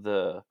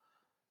the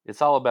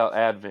It's all about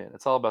Advent.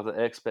 It's all about the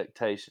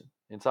expectation.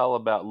 It's all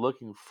about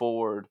looking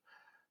forward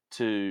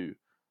to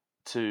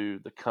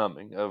the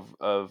coming of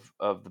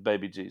the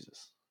baby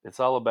Jesus. It's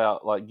all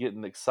about like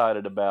getting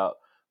excited about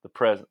the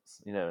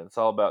presence. You know, it's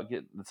all about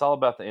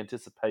the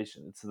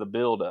anticipation. It's the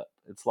build up.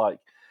 It's like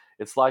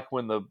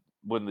when the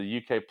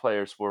UK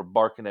players were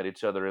barking at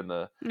each other Oh in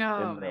the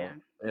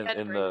man, you had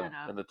to bring that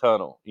in up. the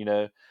tunnel. You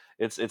know,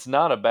 it's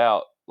not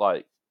about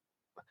like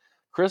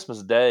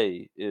Christmas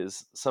Day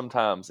is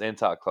sometimes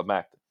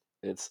anticlimactic.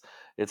 It's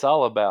it's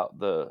all about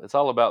the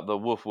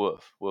woof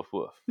woof woof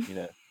woof. You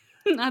know,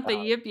 Not the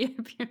yip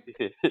yip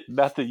yip.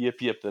 not the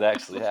yip yip that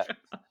actually happens.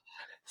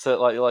 So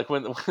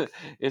when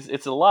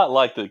it's a lot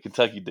like the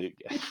Kentucky Duke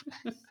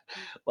game.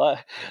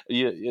 Like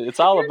it's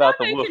all You're not about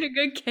the woof. making a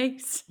good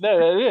case.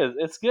 No, it is.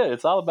 It's good.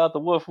 It's all about the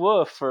woof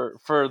woof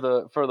for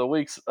the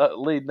weeks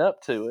leading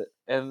up to it,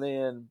 and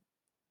then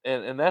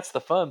and that's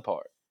the fun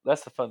part.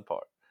 That's the fun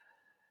part.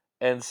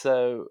 And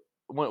so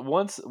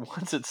once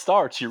it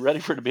starts, you're ready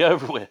for it to be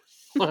over with.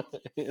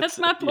 That's it's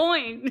my yeah,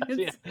 point.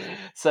 yeah.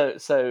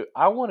 It's So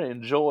I want to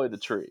enjoy the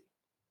tree,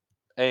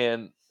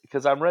 and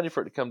because I'm ready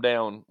for it to come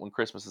down when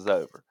Christmas is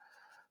over.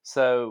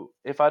 So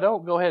if I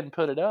don't go ahead and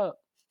put it up,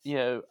 you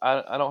know,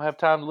 I don't have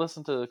time to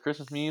listen to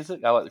Christmas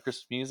music. I like the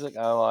Christmas music.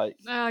 I like.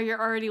 oh, you're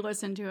already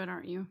listening to it,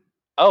 aren't you?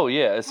 Oh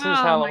yeah, as soon as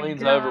Oh my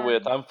Halloween's over god.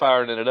 with, I'm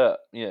firing it up.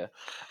 Yeah,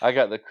 I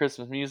got the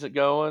Christmas music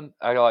going.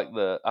 I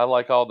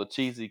like all the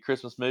cheesy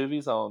Christmas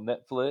movies on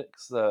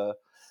Netflix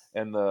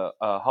and the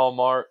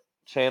Hallmark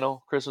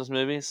Channel Christmas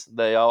movies.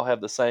 They all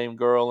have the same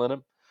girl in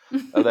them.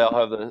 They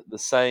all have the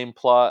same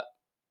plot.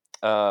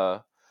 Uh,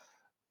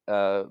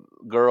 uh,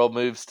 Girl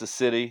moves to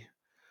city.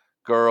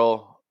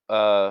 Girl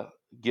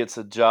gets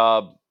a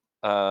job.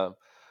 Uh,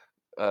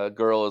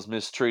 Girl is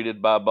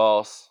mistreated by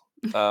boss.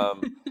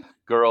 Um,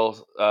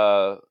 Girl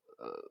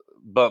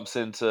bumps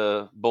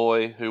into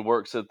boy who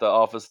works at the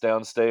office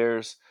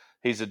downstairs.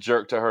 He's a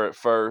jerk to her at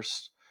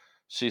first.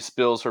 She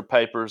spills her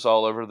papers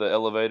all over the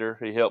elevator.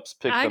 He helps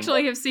pick I them up.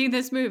 actually have seen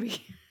this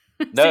movie.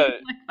 I've seen No,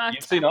 it like five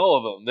you've seen times. all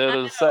of them. I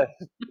They're the same.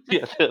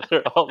 Yeah,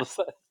 they're all the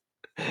same.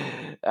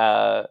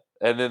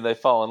 And then they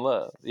fall in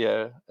love.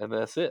 Yeah, and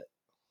that's it.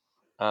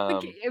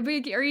 Like, Um,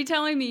 are you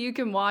telling me you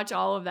can watch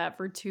all of that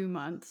for 2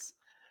 months?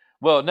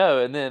 well, no,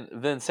 and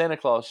then Santa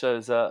Claus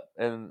shows up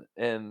and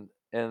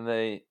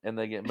they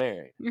get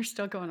married. You're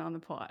still going on the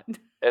plot.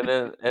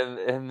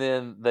 And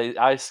then they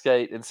ice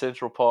skate in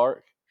Central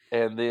Park,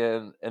 and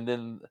then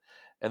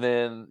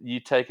you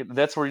take it.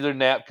 That's where your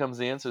nap comes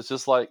in. So it's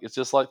just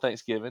like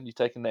Thanksgiving. You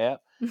take a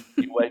nap,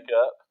 you wake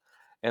up,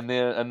 and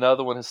then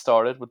another one has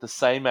started with the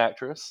same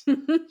actress.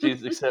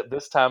 She's except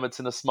this time it's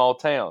in a small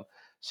town.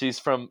 She's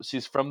from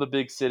the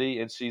big city,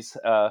 and she's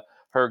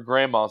her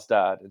grandma's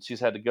died, and she's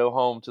had to go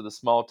home to the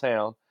small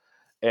town,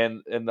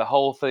 and the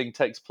whole thing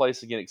takes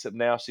place again, except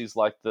now she's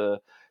like the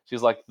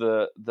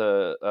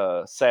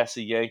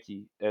sassy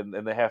Yankee,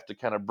 and they have to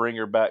kind of bring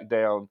her back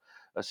down.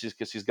 She's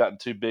because she's gotten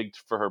too big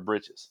for her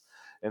britches,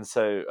 and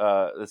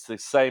so it's the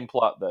same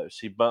plot though.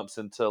 She bumps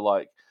into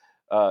like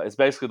it's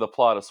basically the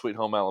plot of Sweet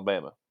Home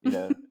Alabama, you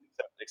know,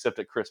 except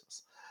at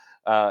Christmas.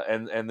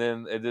 And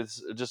then it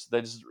is just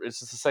they just it's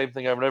just the same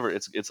thing over and over.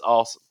 It's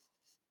awesome.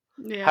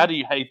 How Yeah. do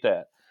you hate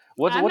that?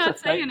 I'm not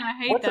saying I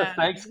hate What's a that.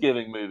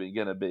 Thanksgiving movie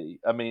gonna be?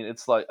 I mean,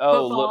 it's like,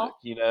 oh look, Football.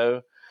 you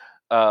know,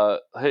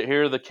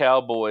 here are the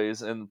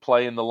Cowboys and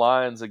playing the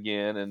Lions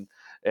again,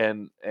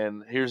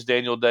 and here's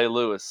Daniel Day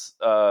Lewis.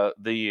 The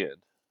end.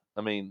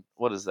 I mean,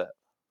 what is that?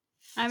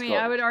 I It's mean,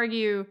 I would garbage.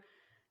 argue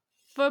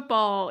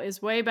football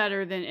is way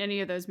better than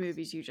any of those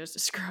movies you just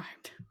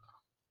described.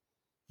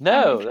 I mean,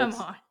 No, come that's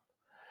on.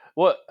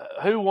 what.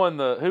 Who won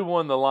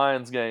the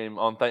Lions game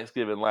on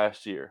Thanksgiving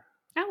last year?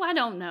 Oh, I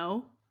don't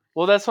know.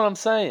 Well, that's what I'm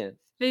saying.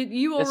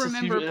 You will It's just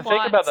remember you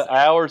think about plots. the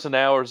hours and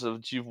hours of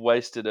that you've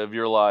wasted of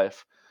your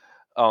life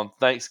on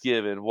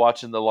Thanksgiving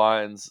watching the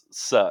Lions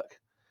suck,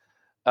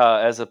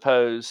 as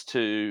opposed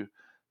to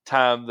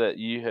time that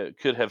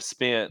could have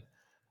spent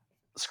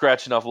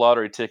scratching off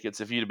lottery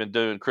tickets if you'd have been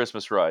doing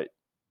Christmas right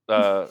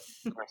the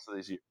rest of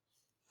these years.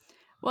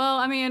 Well,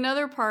 I mean,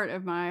 another part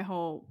of my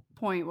whole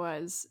point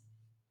was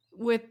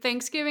with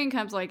Thanksgiving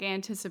comes like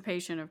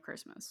anticipation of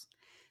Christmas.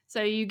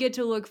 So you get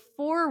to look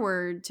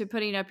forward to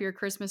putting up your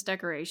Christmas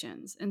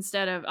decorations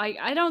instead of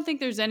I don't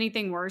think there's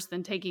anything worse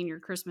than taking your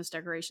Christmas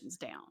decorations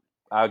down.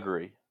 I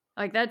agree.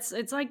 Like it's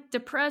like It's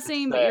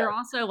depressing, but sad, you're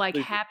also like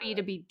super happy to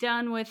sad. be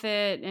done with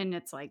it and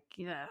it's like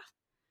yeah.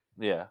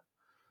 Yeah,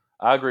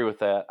 I agree with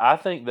that. I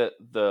think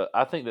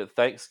that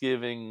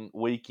Thanksgiving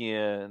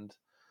weekend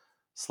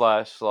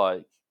slash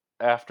like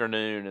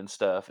afternoon and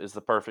stuff is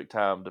the perfect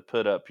time to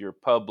put up your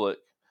public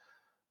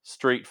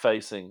street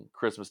facing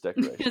Christmas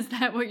decoration. Is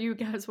that what you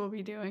guys will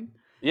be doing?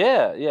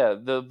 Yeah, yeah.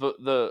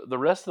 The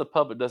rest of the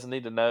public doesn't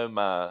need to know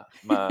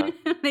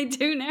They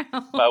do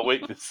now. my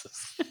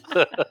weaknesses.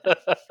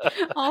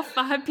 All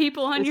 5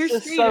 people on It's your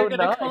just street are so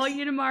gonna call nice.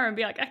 you tomorrow and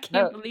be like, "I can't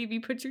No, believe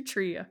you put your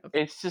tree up."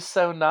 it's just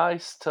so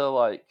nice to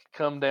like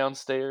come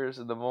downstairs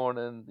in the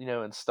morning,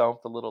 and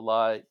stomp the little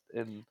light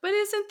But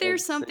isn't there and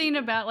see something it.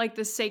 about, like,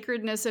 the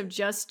sacredness of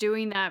just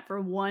doing that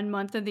for 1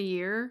 month of the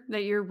year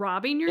that you're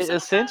robbing It yourself of?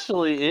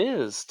 essentially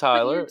is, But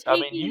Tyler. I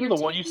mean, you're you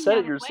taking said that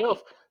it away.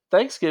 yourself.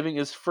 Thanksgiving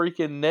is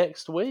freaking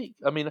next week.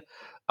 I mean,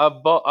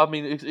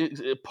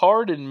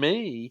 pardon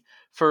me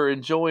for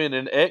enjoying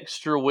an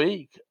extra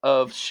week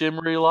of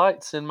shimmery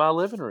lights in my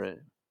living room.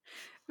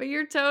 But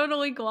you're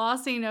totally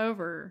glossing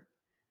over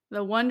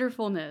the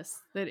wonderfulness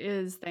that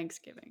is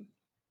Thanksgiving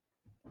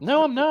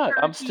No, with I'm the not.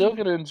 I'm still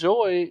turkey gonna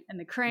enjoy and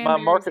the my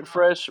cranberries market and all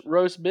fresh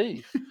roast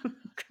beef.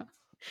 that.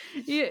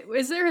 Yeah,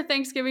 is there a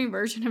Thanksgiving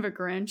version of a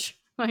Grinch?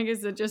 Like,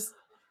 is it just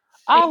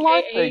I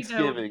like AKA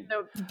Thanksgiving,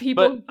 the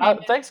people but who came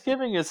in?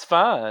 Thanksgiving is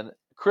fine.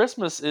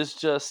 Christmas is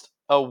just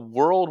a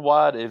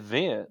worldwide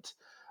event,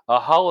 a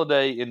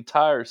holiday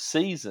entire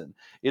season.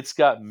 It's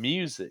got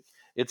music,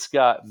 it's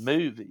got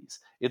movies,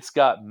 it's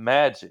got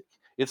magic,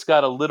 it's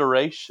got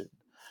alliteration.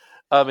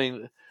 I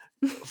mean,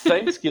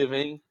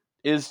 Thanksgiving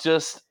is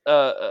just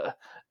a,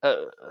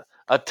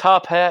 a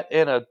top hat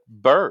and a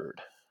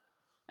bird.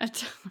 A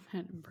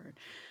tormented bird.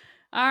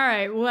 All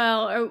right.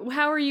 Well,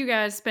 how are you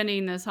guys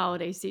spending this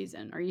holiday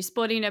season? Are you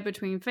splitting it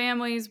between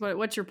families?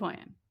 What's your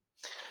plan?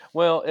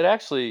 Well, it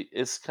actually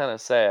is kind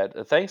of sad.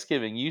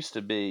 Thanksgiving used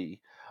to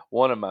be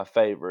one of my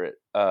favorite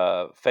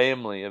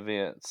family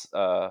events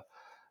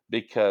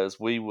because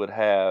we would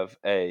have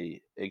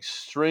a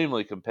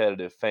extremely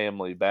competitive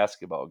family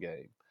basketball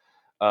game.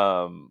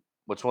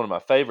 Which one of my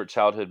favorite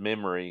childhood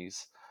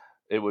memories?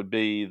 It would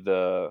be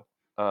the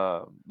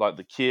like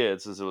the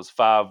kids, as it was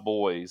 5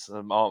 boys.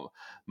 And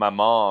my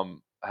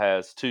mom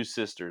has 2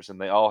 sisters, and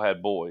they all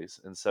had boys,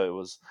 and so it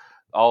was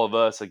all of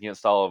us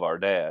against all of our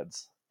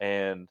dads.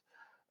 And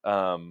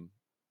um,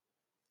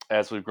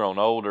 as we've grown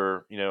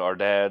older, our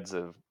dads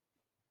have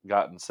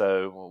gotten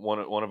so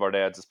one of our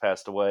dads has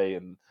passed away,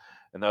 and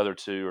the other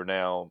two are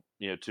now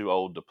too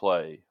old to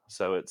play.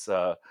 So it's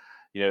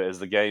as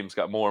the games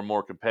got more and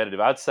more competitive,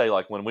 I'd say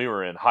like when we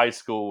were in high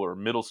school or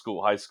middle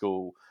school, high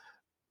school,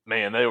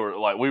 man, they were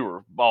like we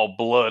were all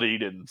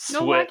bloodied and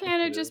No, why sweating.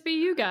 can't it just be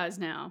you guys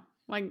now?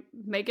 Like,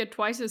 make it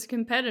twice as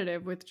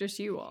competitive with just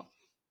you all.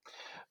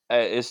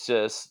 It's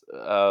just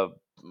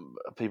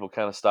people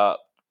kind of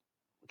stopped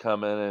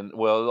coming, and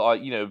well,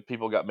 like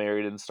people got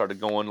married and started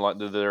going like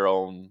to their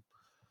own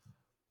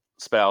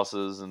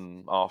spouses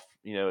and off.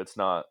 It's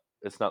not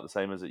the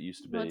same as it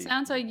used to Well, it be.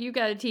 sounds like you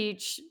got to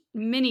teach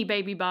mini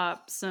baby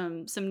bop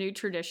some new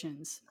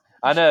traditions.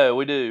 I know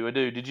we do.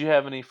 Did you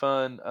have any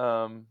fun?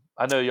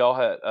 I know y'all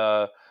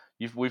had.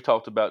 We've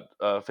talked about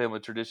family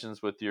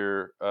traditions with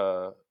your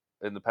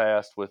in the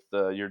past with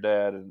your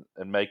dad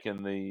and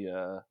making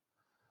the.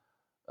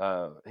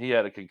 He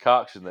had a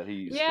concoction that he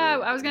used Yeah,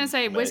 to I was he gonna used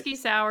say to make. whiskey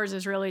sours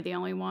is really the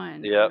only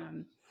one. Yep,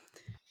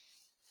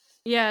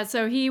 Yeah,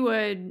 so he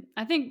would.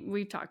 I think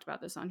we've talked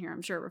about this on here.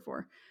 I'm sure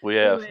before. we He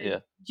have. would Yeah,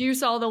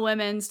 juice all the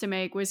lemons to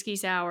make whiskey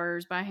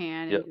sours by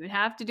hand, and yep. you would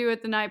have to do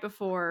it the night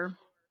before,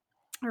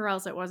 or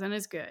else it wasn't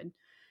as good.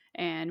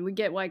 And we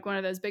get like one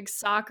of those big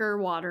soccer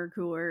water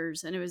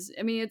coolers, and it was.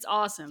 I mean, it's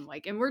awesome.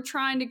 Like, and we're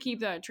trying to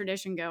keep that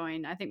tradition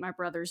going. I think my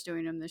brother's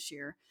doing them this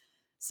year.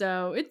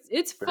 So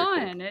it's Very cool.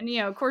 fun. And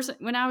of course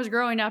when I was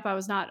growing up I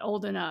was not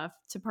old enough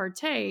to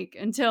partake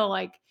until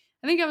like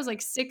I think I was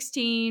like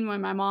 16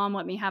 when my mom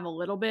let me have a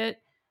little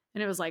bit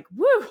and it was like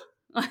woo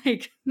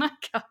like my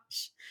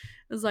gosh.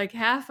 It was like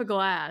half a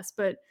glass,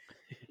 but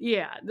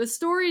yeah, the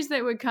stories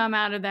that would come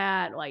out of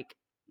that, like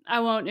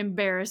I won't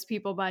embarrass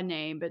people by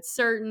name, but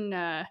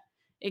certain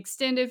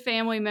extended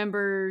family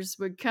members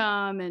would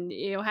come and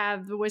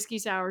have the whiskey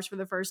sours for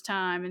the first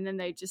time, and then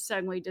they just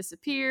suddenly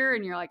disappear,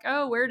 and you're like,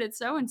 oh, where did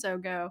so and so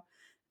go?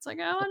 It's like,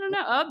 oh, I don't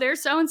know. Oh,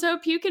 there's so and so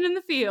puking in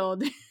the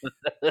field.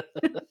 It's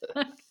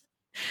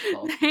The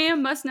awesome.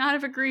 ham must not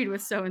have agreed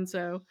with so and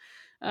so.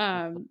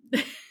 Um,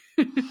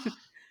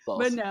 It's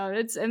but awesome. no,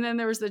 it's and then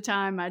there was the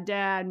time my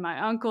dad and my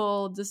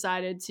uncle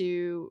decided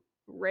to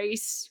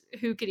race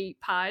who could eat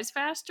pies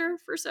faster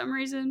for some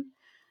reason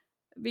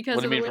What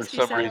because do you of the mean for whiskey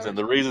some reason? sours.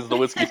 The reason's the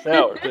whiskey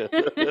sour.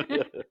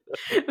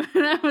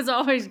 That was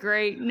always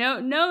great.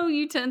 No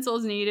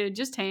utensils needed,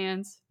 just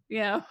hands.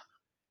 Yeah.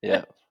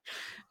 Yeah,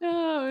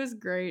 Oh, it was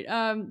great.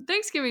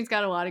 Thanksgiving's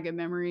got a lot of good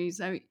memories.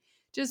 I mean,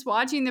 just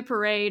watching the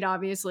parade,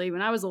 obviously,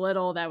 when I was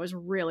little, that was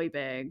really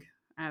big.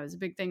 That was a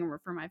big thing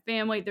for my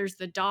family. There's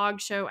the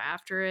dog show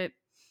after it,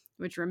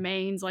 which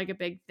remains like a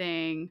big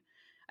thing.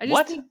 I just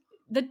what? think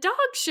the dog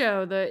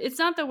show, it's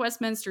not the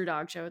Westminster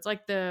dog show. It's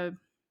like I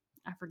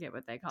forget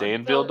what they call it.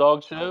 Danville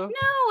Dog Show?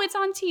 No, it's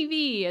on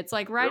TV. It's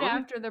like right Really?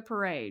 after the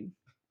parade.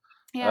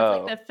 Yeah,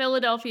 it's like Oh, the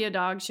Philadelphia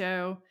dog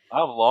show.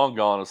 I'm long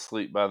gone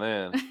asleep by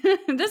then.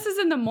 This is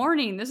in the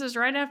morning. This is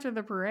right after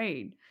the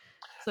parade.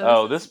 So this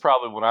Oh, this is is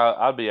probably when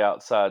I'd be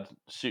outside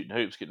shooting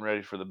hoops, getting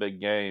ready for the big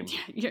game.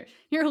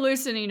 you're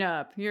loosening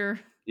up. You're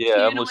Yeah, I'm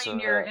channeling listening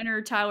to your that.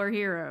 inner Tyler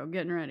Hero,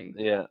 getting ready.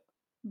 Yeah,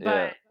 But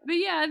yeah. but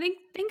yeah, I think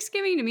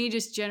Thanksgiving to me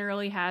just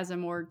generally has a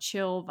more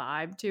chill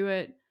vibe to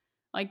it.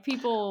 Like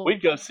people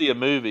We'd go see a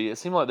movie. It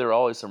seemed like there were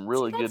always some see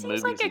really that good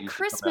seems movies like that a used to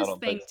come out Christmas on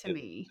thing to Thanksgiving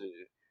me. too.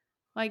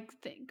 Like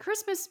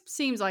Christmas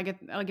seems like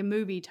a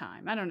movie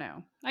time. I don't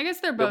know. I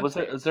guess they're Yeah, both was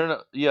there? fair. Is there?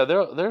 No, yeah,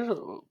 there's.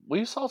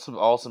 We saw some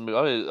awesome.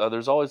 I mean,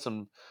 there's always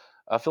some.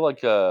 I feel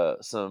like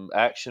some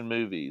action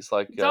movies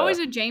like It's always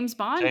a James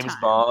Bond James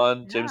time.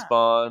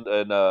 Bond,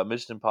 Yeah. and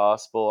Mission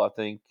Impossible. I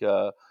think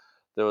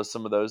there was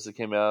some of those that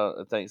came out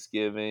at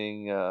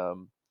Thanksgiving. I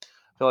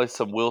feel like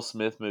some Will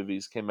Smith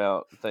movies came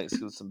out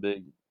Thanksgiving. Some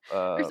big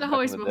There's back in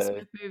always the Will day.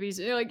 Smith movies.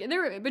 Like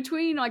there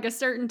between like a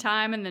certain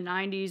time in the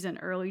 90s and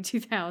early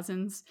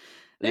 2000s,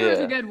 there was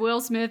a Yeah, good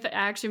Will Smith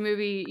action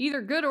movie,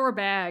 either good or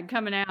bad,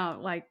 coming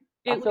out like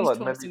I at feel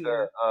least like twice maybe a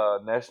year.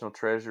 the National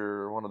Treasure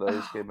or one of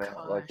those Oh came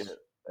out like gosh.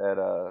 at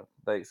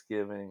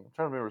Thanksgiving. I'm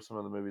trying to remember some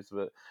of the movies,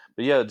 but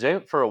yeah,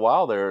 James, for a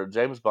while there,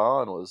 James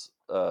Bond was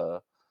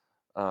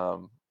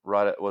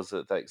was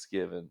at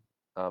Thanksgiving.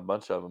 A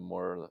bunch of them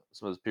were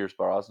some of the Pierce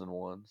Brosnan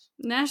ones.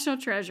 National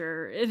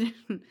Treasure.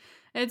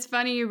 It's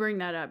funny you bring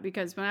that up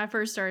because when I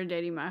first started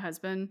dating my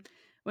husband,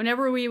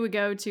 whenever we would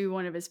go to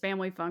one of his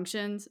family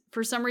functions,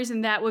 for some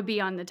reason that would be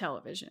on the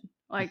television.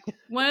 Like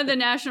one of the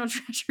National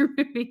Treasure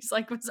movies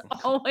like was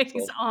always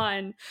So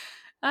on.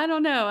 I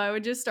don't know. I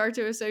would just start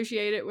to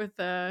associate it with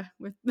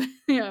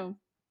you know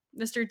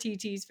Mr.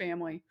 TT's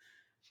family.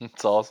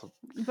 it's awesome.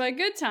 But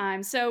good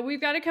time. So we've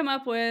got to come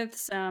up with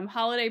some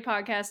holiday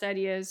podcast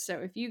ideas. So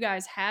if you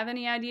guys have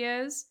any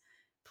ideas,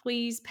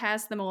 please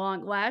pass them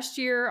along. Last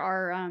year,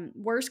 our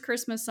worst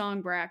Christmas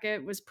song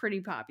bracket was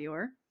pretty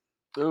popular.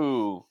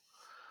 Ooh,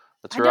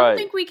 that's I don't right.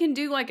 think we can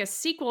do like a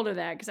sequel to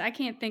that because I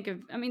can't think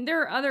of. I mean,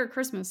 there are other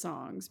Christmas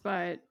songs,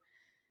 but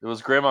It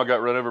was Grandma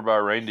got run over by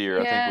a reindeer.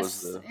 I think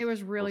yes, it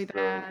was really was the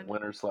bad.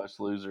 winner slash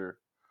loser.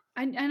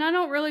 And I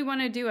don't really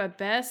want to do a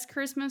best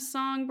Christmas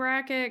song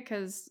bracket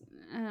because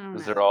I don't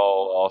Because know. they're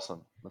all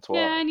awesome. That's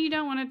Yeah, why. and you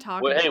don't want to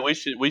talk Well, hey, about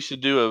we should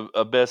do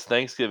a best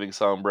Thanksgiving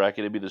song bracket.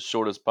 It'd be the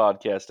shortest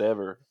podcast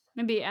ever.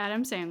 maybe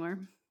Adam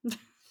Sandler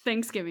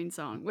Thanksgiving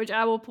song, which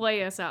I will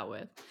play us out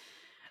with.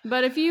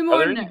 But a few Are more.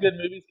 there any good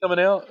movies coming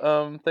out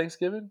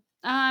Thanksgiving?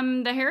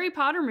 The Harry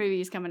Potter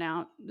movie is coming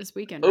out this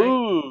weekend, right?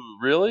 Ooh,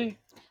 really?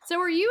 So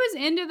are you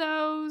as into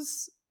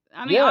those?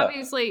 I mean, Yeah.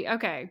 obviously,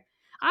 okay.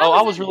 I Oh,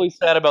 I was was in. really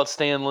sad about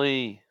Stan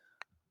Lee.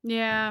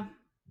 Yeah,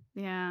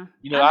 yeah.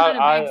 You know, I'm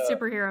not a big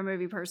superhero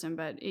movie person,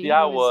 but yeah, he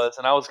I was. was,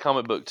 and I was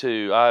comic book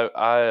too.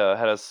 I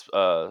had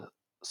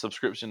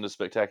subscription to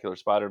Spectacular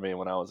Spider-Man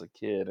when I was a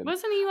kid, and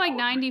Wasn't he like I would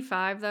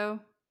 95 though?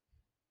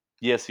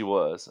 yes, he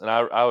was, and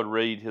I would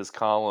read his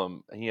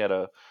column. He had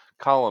a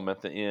column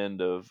at the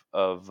end of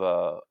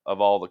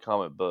all the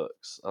comic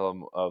books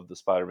of the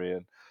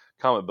Spider-Man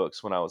comic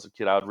books when I was a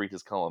kid. I would read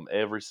his column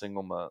every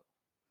single month.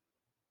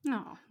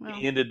 Oh well,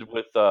 He ended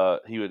with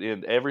he would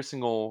end every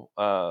single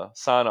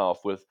sign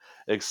off with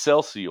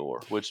Excelsior,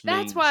 which that's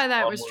means why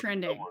that was onward and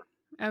trending. upward.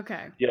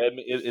 Okay, Yeah,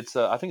 it's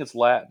I think it's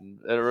Latin.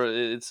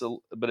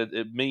 But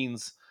it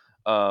means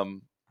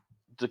um,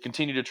 to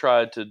continue to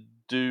try to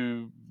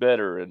do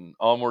better and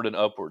onward and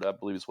upward. I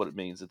believe is what it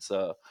means. It's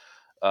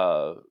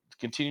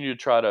continue to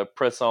try to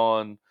press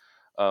on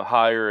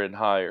higher and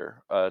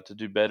higher to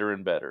do better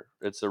and better.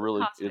 It's a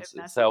really positive it's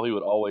message. how he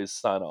would always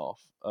sign off.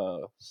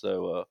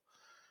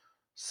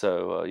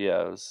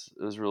 Yeah,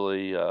 it was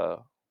really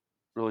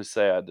really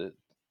sad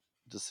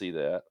to see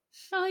that.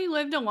 Well, he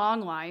lived a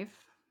long life,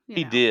 you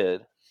He know.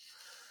 did.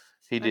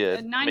 He At did.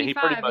 I mean, he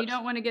pretty 95, you much.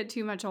 don't want to get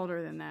too much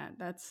older than that.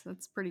 That's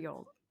pretty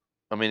old.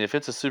 I mean, if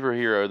it's a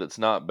superhero that's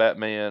not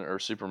Batman or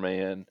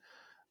Superman,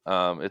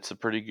 it's a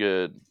pretty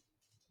good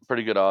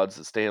odds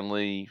that Stan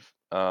Lee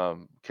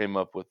came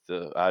up with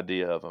the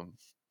idea of him.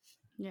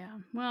 Yeah.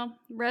 Well,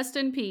 rest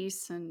in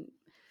peace and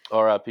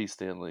R.I.P.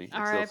 Stan Lee.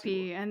 Excelsior.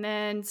 RIP. And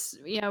then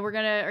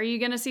are you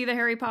gonna see the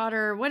Harry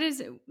Potter? What is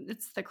it?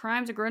 It's the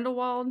Crimes of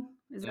Grindelwald.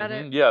 Is that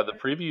it? Yeah, the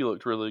preview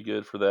looked really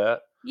good for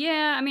that.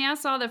 Yeah. I mean, I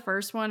saw the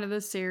first one of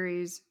the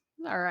series.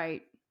 All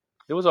right.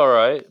 It was all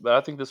right, but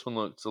I think this one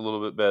looks a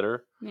little bit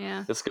better.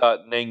 Yeah. It's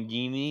got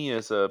Nangini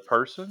as a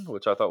person,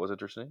 which I thought was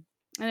interesting.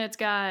 And it's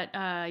got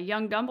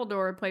young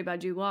Dumbledore played by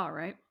Jude Law,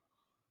 right?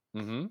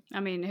 Hmm. I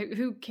mean,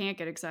 who can't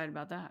get excited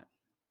about that?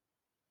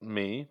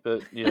 Me,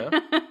 but yeah,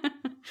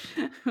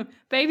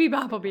 Baby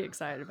Bob will be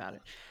excited about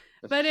it.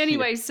 But yeah,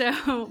 anyway,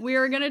 so we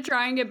are going to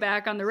try and get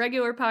back on the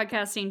regular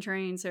podcasting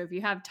train. So if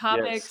you have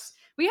topics, yes,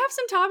 we have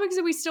some topics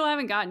that we still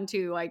haven't gotten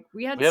to. Like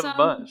we had we have a some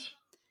bunch.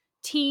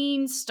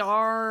 teen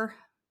star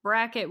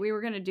bracket we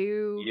were going to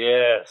do.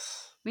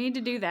 Yes, We need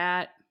to do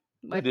that.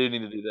 we Like, do need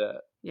to do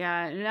that.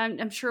 yeah, and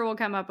I'm sure we'll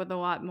come up with a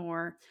lot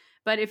more.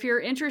 But if you're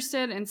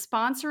interested in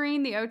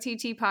sponsoring the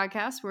OTT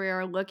podcast, we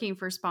are looking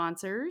for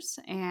sponsors,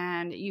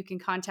 and you can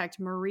contact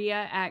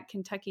Maria at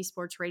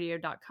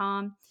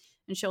KentuckySportsRadio.com,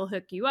 and she'll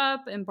hook you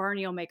up. And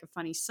Barney will make a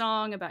funny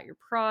song about your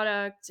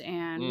product,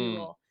 and we Mm.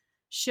 will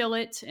shill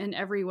it in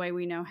every way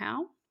we know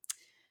how.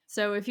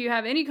 So if you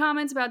have any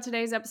comments about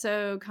today's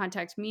episode,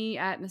 contact me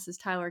at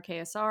Mrs. Tyler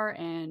KSR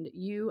and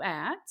you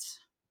at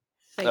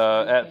Fake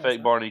Barney At Fake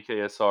KSR. Barney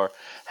KSR.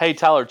 Hey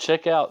Tyler,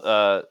 check out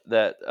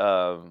that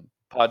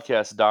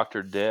podcast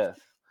Doctor Death.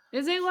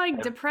 Is it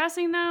like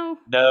depressing though?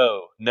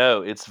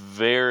 No, it's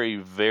very,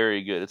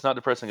 very good. It's not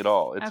depressing at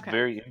all. It's Okay.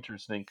 very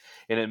interesting,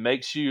 and it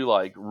makes you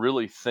like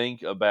really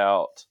think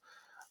about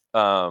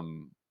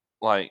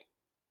like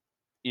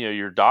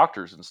your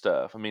doctors and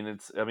stuff. I mean,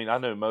 I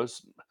know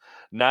most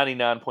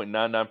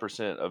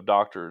 99.99% of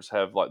doctors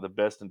have like the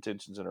best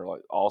intentions and are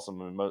like awesome.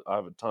 I mean, I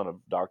have a ton of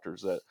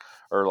doctors that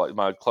are like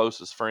my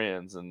closest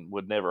friends and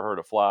would never hurt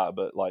a fly,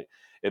 but like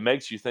it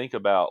makes you think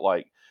about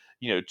like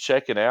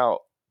checking out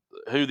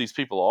who these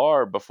people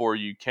are before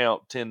you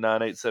count 10,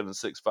 9, 8, 7,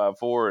 6, 5,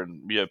 4,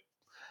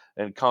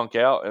 and conk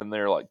out, and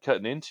they're like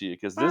cutting into you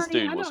because this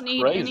Barney, dude I was don't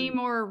need any crazy.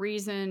 more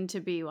reason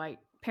to be like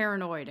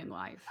paranoid in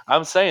life.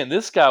 I'm saying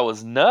this guy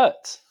was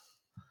nuts.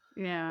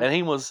 Yeah.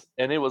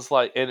 And it was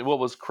like, and what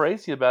was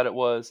crazy about it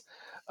was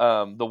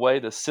the way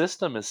the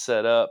system is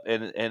set up,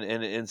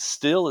 and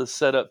still is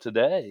set up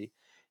today.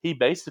 He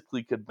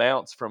basically could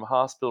bounce from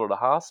hospital to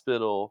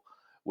hospital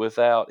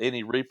without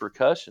any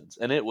repercussions,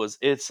 and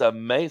it's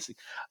amazing.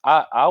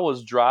 I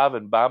was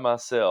driving by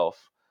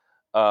myself,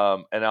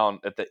 and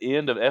at the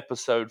end of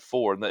episode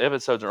 4, and the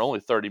episodes are only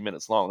 30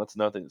 minutes long. That's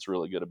nothing that's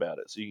really good about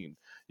it. So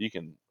you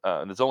can,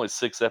 and it's only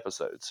 6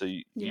 episodes, so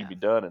you'd Yeah. be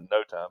done in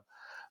no time.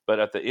 But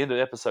at the end of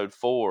episode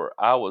 4,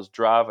 I was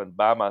driving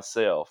by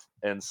myself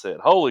and said,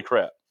 "Holy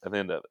crap!" At the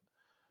end of it,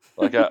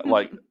 like I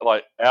like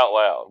out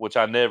loud, which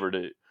I never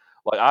do.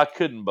 Like I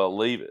couldn't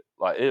believe it.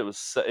 Like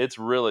it's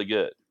really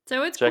good.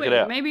 So it's Check it quick.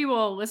 out. Maybe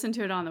we'll listen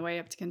to it on the way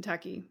up to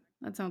Kentucky.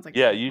 That sounds like a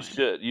Yeah, good you plan.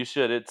 should. You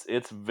should.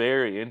 It's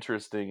very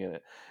interesting, and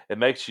it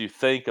makes you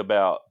think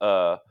about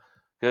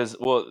because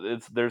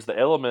there's the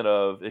element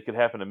of it could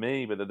happen to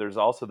me, but then there's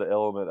also the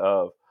element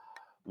of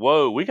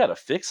whoa, we got to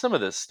fix some of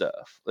this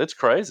stuff. It's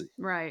crazy.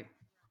 Right.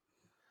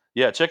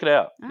 Yeah, check it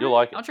out. All You'll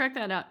right. like it. I'll check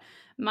that out.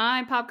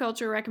 My pop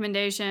culture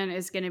recommendation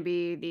is going to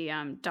be the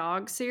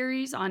Dog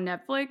series on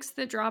Netflix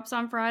that drops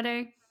on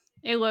Friday.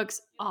 It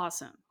looks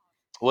awesome.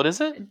 What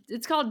is it?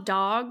 It's called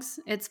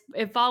Dogs. It's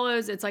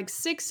like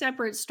 6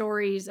 separate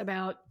stories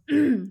about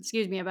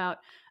excuse me, about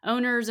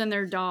owners and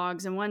their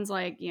dogs, and one's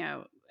like,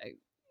 a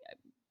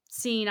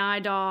seeing eye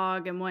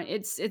dog, and one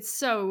it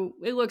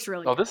looks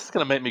really Oh, good. this is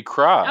gonna make me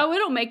cry. Oh,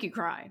 it'll make you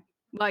cry.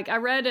 Like I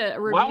read a Why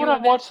would review I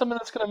of it. watch something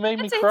that's gonna make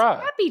me It's cry?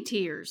 happy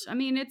tears. I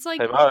mean, it's like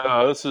Hey,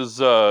 this is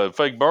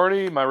Fake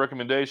Barney. My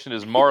recommendation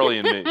is Marley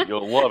and Me.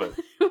 You'll love it.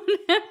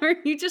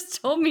 whenever you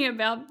just told me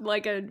about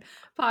like a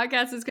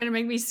podcast that's going to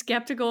make me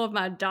skeptical of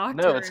my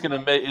doctor. No, it's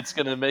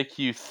gonna make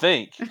you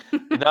think,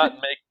 not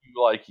make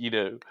you like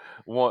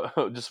want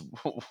just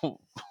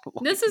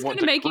This is going want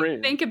to to make you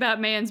cringe. think about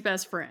man's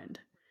best friend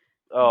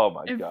Oh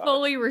my and gosh!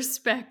 fully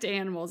respect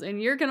animals,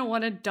 and you're going to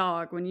want a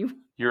dog when you.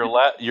 Your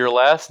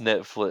last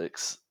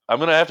Netflix. I'm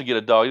gonna have to get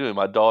a dog.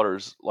 My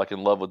daughter's like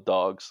in love with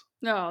dogs.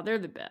 Oh, they're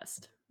the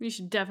best. You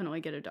should definitely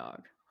get a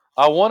dog.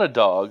 I want a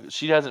dog.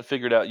 She hasn't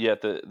figured out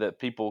yet that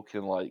people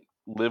can like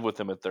live with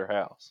them at their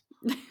house.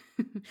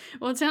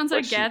 Well, it sounds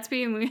like Like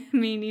Gatsby and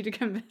me need to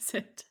come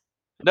visit.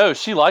 No,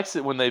 she likes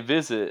it when they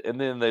visit and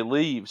then they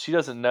leave. She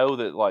doesn't know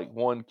that like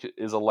one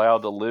is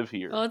allowed to live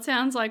here. Well, it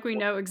sounds like we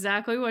know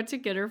exactly what to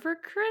get her for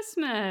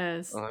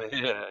Christmas.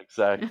 Yeah,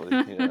 exactly.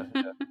 Yeah.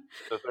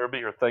 So that'll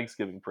be her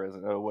Thanksgiving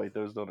present. Oh wait,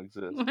 those don't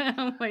exist.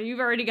 Well, you've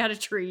already got a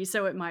tree,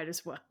 so it might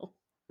as well. All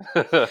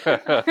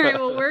right,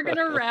 well, we're going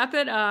to wrap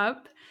it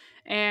up.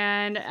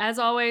 And as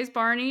always,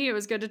 Barney, it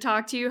was good to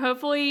talk to you.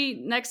 Hopefully,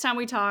 next time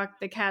we talk,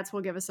 the cats will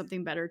give us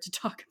something better to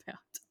talk about.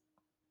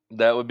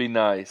 That would be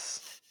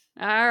nice.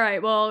 All right,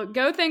 well,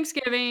 go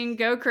Thanksgiving,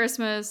 go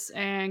Christmas,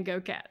 and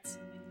go cats.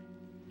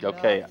 Go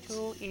cats.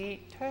 Love to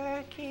eat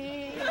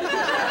turkey.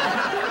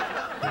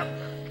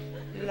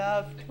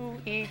 Love to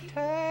eat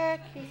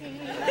turkey.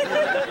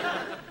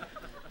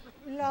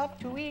 Love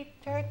to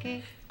eat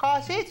turkey,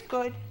 'cause it's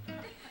good.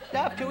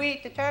 Love to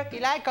eat the turkey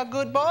like a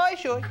good boy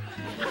should,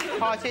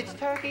 'cause it's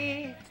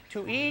turkey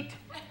to eat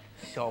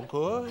so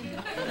good.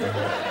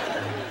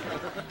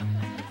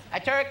 A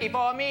turkey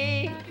for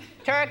me,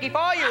 turkey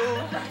for you.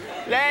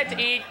 Let's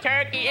eat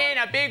turkey in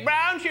a big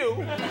brown shoe.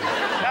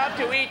 Love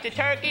to eat the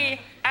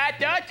turkey at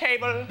the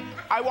table.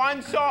 I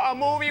once saw a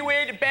movie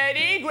with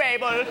Betty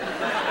Grable.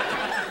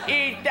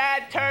 Eat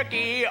that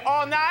turkey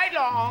all night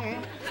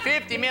long.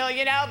 50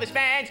 million Elvis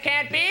fans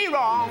can't be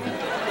wrong.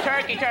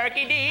 Turkey,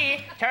 turkey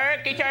dee,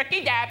 turkey,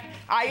 turkey dap.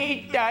 I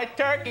eat the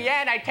turkey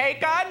and I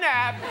take a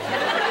nap.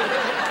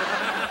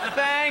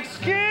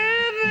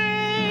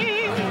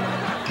 Thanksgiving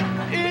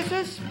is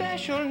a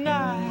special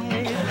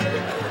night.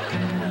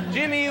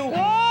 Jimmy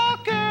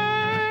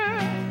Walker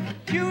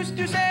used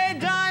to say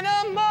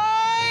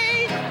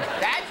dynamite.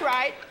 That's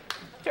right.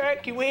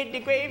 Turkey with the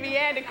gravy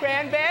and the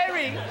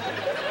cranberry.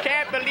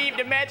 Can't believe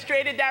the Mets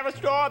traded Darryl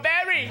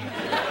Strawberry.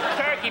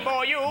 Turkey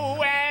for you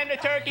and a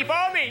turkey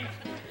for me.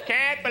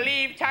 Can't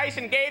believe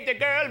Tyson gave the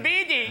girl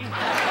BD.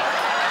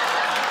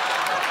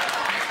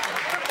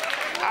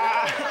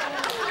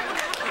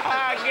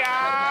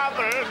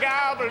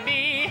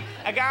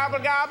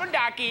 gobble, gobble,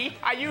 ducky.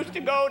 I used to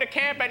go to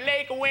camp at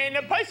Lake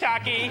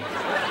Winnipesaukee.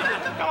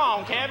 Come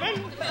on, Kevin.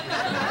 No,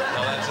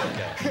 that's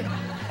okay.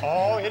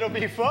 Oh, it'll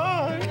be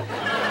fun.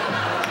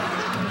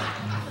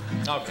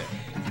 Okay.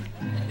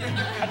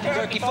 A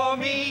turkey for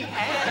me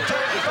and a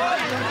turkey for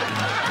you.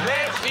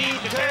 Let's eat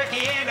the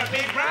turkey in a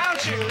big brown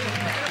shoe.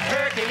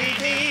 Turkey lead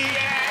me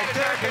and a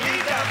turkey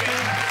lead Duffy.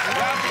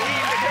 Love to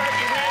eat the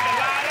turkey with a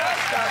lot of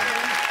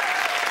stuffing.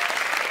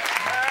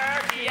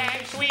 Turkey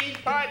and sweet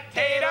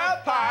potato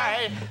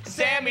pie.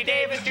 Sammy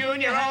Davis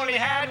Jr. only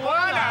had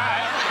one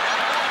eye.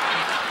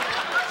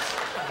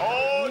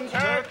 Oh,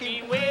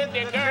 turkey with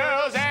the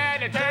girls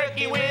and a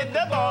turkey with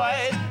the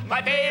boys.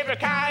 My favorite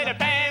kind of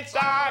pants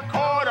are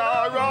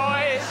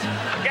corduroys.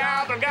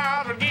 Gobble,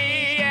 gobble,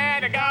 gee,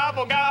 and a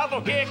gobble,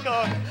 gobble,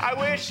 gickle. I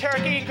wish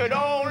turkey could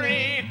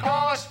only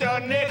cost a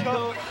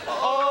nickel.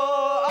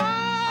 Oh,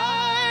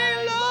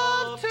 I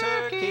love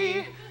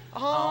turkey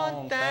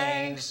on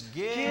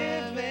Thanksgiving.